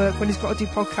and do work when he's got to do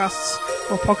podcasts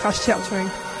or podcast chaptering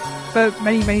for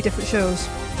many different shows.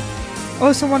 I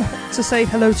also want to say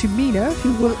hello to Mina,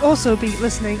 who will also be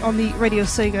listening on the Radio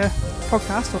Sega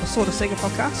podcast, or the Sword of Sega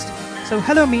podcast. So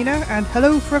hello Mina, and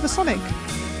hello Forever Sonic,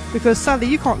 because sadly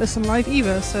you can't listen live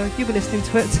either, so you'll be listening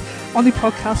to it on the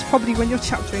podcast probably when you're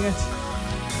chaptering it.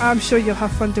 I'm sure you'll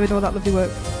have fun doing all that lovely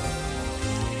work.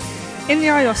 In the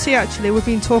IRC actually, we've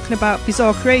been talking about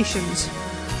Bizarre Creations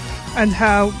and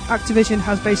how Activision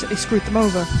has basically screwed them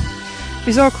over.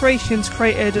 Bizarre Creations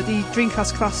created the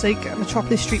Dreamcast classic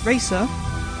Metropolis Street Racer,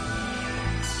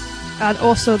 and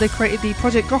also they created the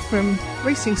Project Gotham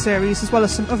racing series, as well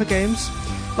as some other games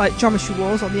like Geometry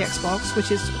Wars on the Xbox, which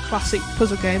is a classic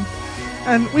puzzle game,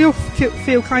 and we all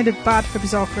feel kind of bad for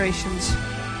Bizarre Creations.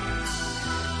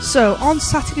 So on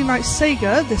Saturday Night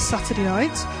Sega, this Saturday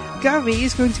night, Gary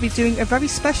is going to be doing a very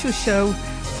special show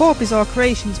for Bizarre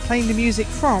Creations, playing the music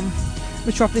from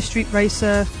Metropolis Street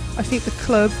Racer, I think the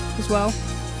club as well,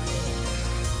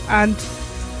 and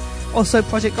also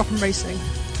Project Gotham Racing.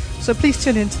 So please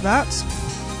tune into that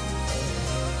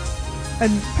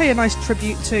and pay a nice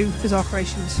tribute to Bizarre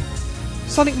Creations.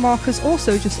 Sonic Mark has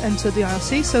also just entered the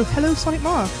IRC, so hello Sonic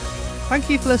Mark. Thank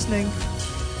you for listening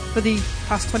for the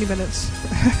past 20 minutes.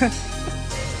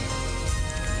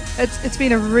 It's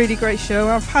been a really great show.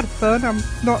 I've had fun. I'm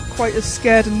not quite as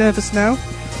scared and nervous now.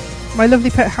 My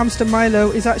lovely pet hamster Milo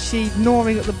is actually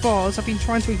gnawing at the bars. I've been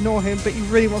trying to ignore him, but he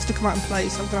really wants to come out and play,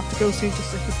 so I'm going to have to go soon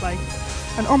just so he can play.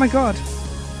 And oh my god,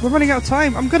 we're running out of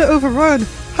time. I'm going to overrun.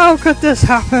 How could this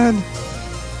happen?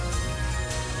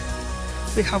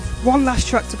 We have one last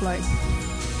track to play.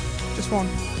 Just one.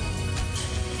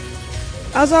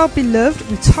 As our beloved,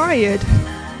 retired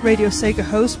Radio Sega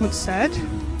host once said...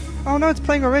 Oh no, it's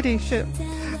playing already. Shit.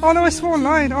 Oh no, I swore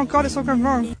online. Oh god, it's all going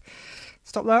wrong.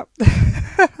 Stop that.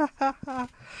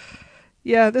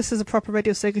 Yeah, this is a proper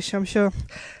Radio Sega show, I'm sure.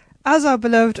 As our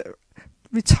beloved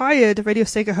retired Radio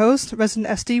Sega host, Resident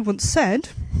SD, once said,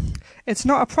 it's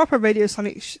not a proper Radio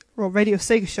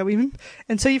Sega show even,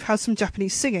 until you've had some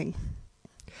Japanese singing.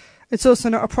 It's also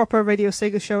not a proper Radio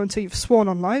Sega show until you've sworn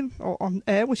online, or on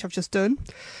air, which I've just done,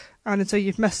 and until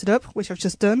you've messed it up, which I've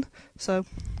just done. So,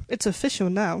 it's official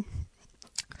now.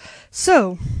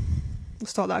 So, we'll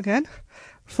start that again.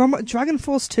 From Dragon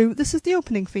Force 2, this is the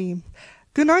opening theme.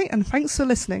 Good night and thanks for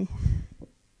listening.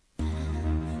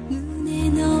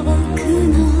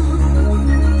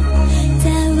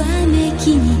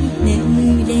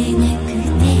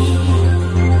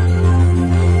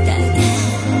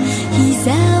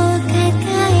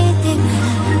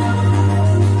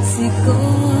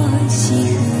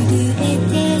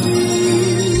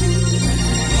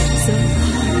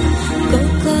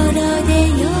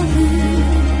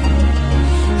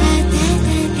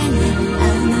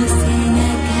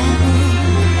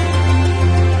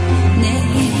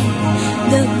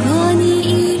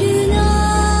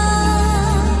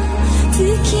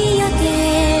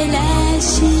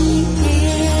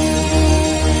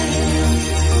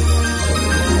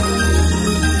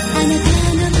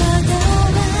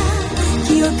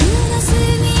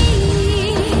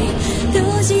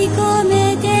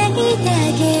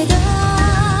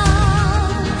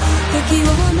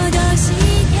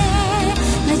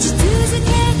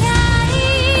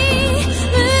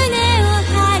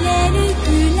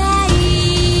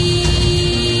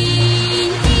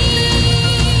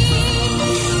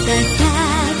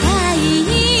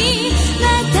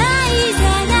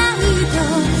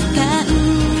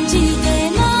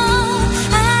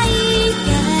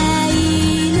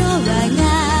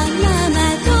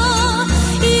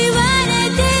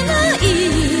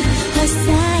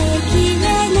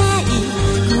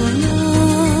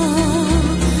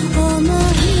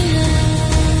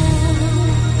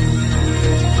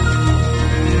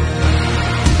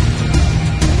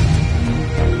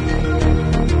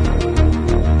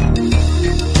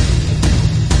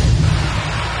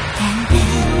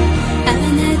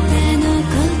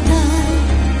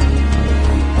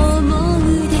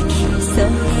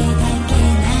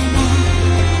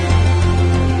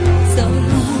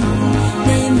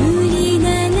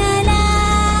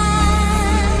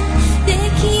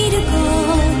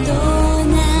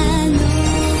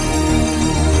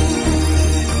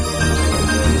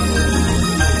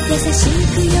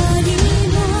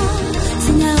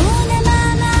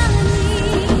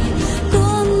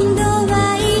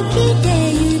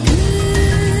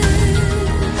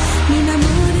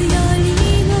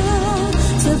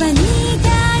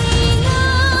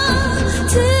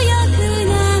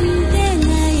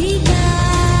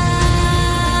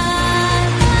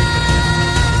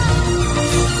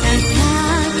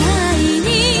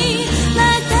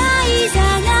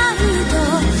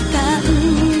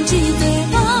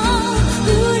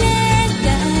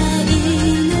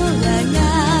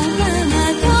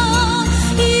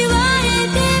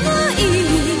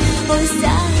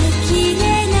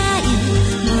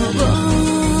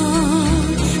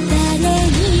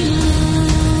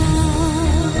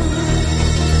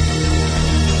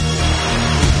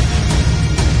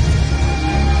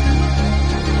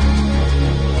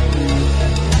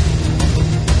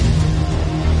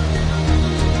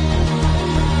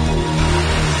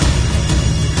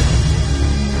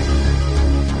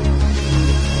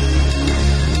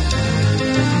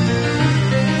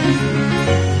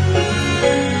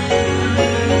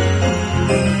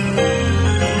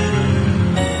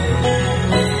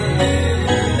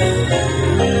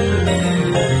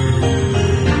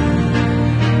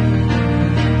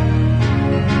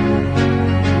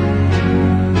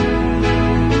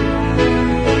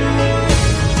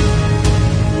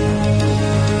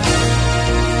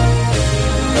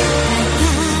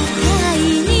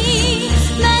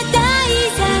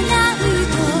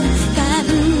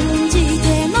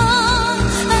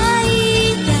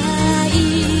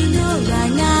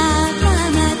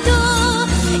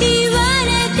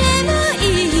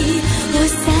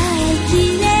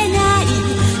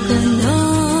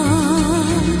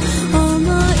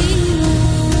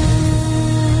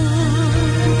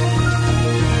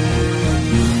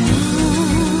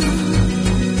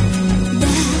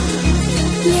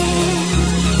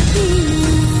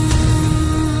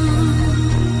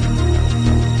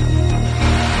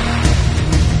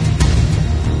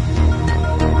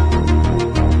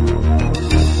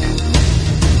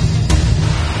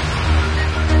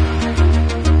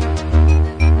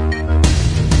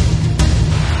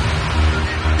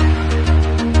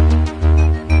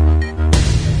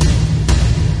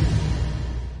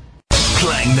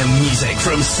 the music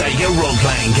from Sega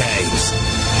role-playing games.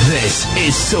 This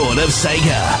is Sword of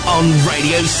Sega on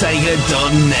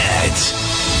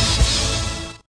RadioSega.net.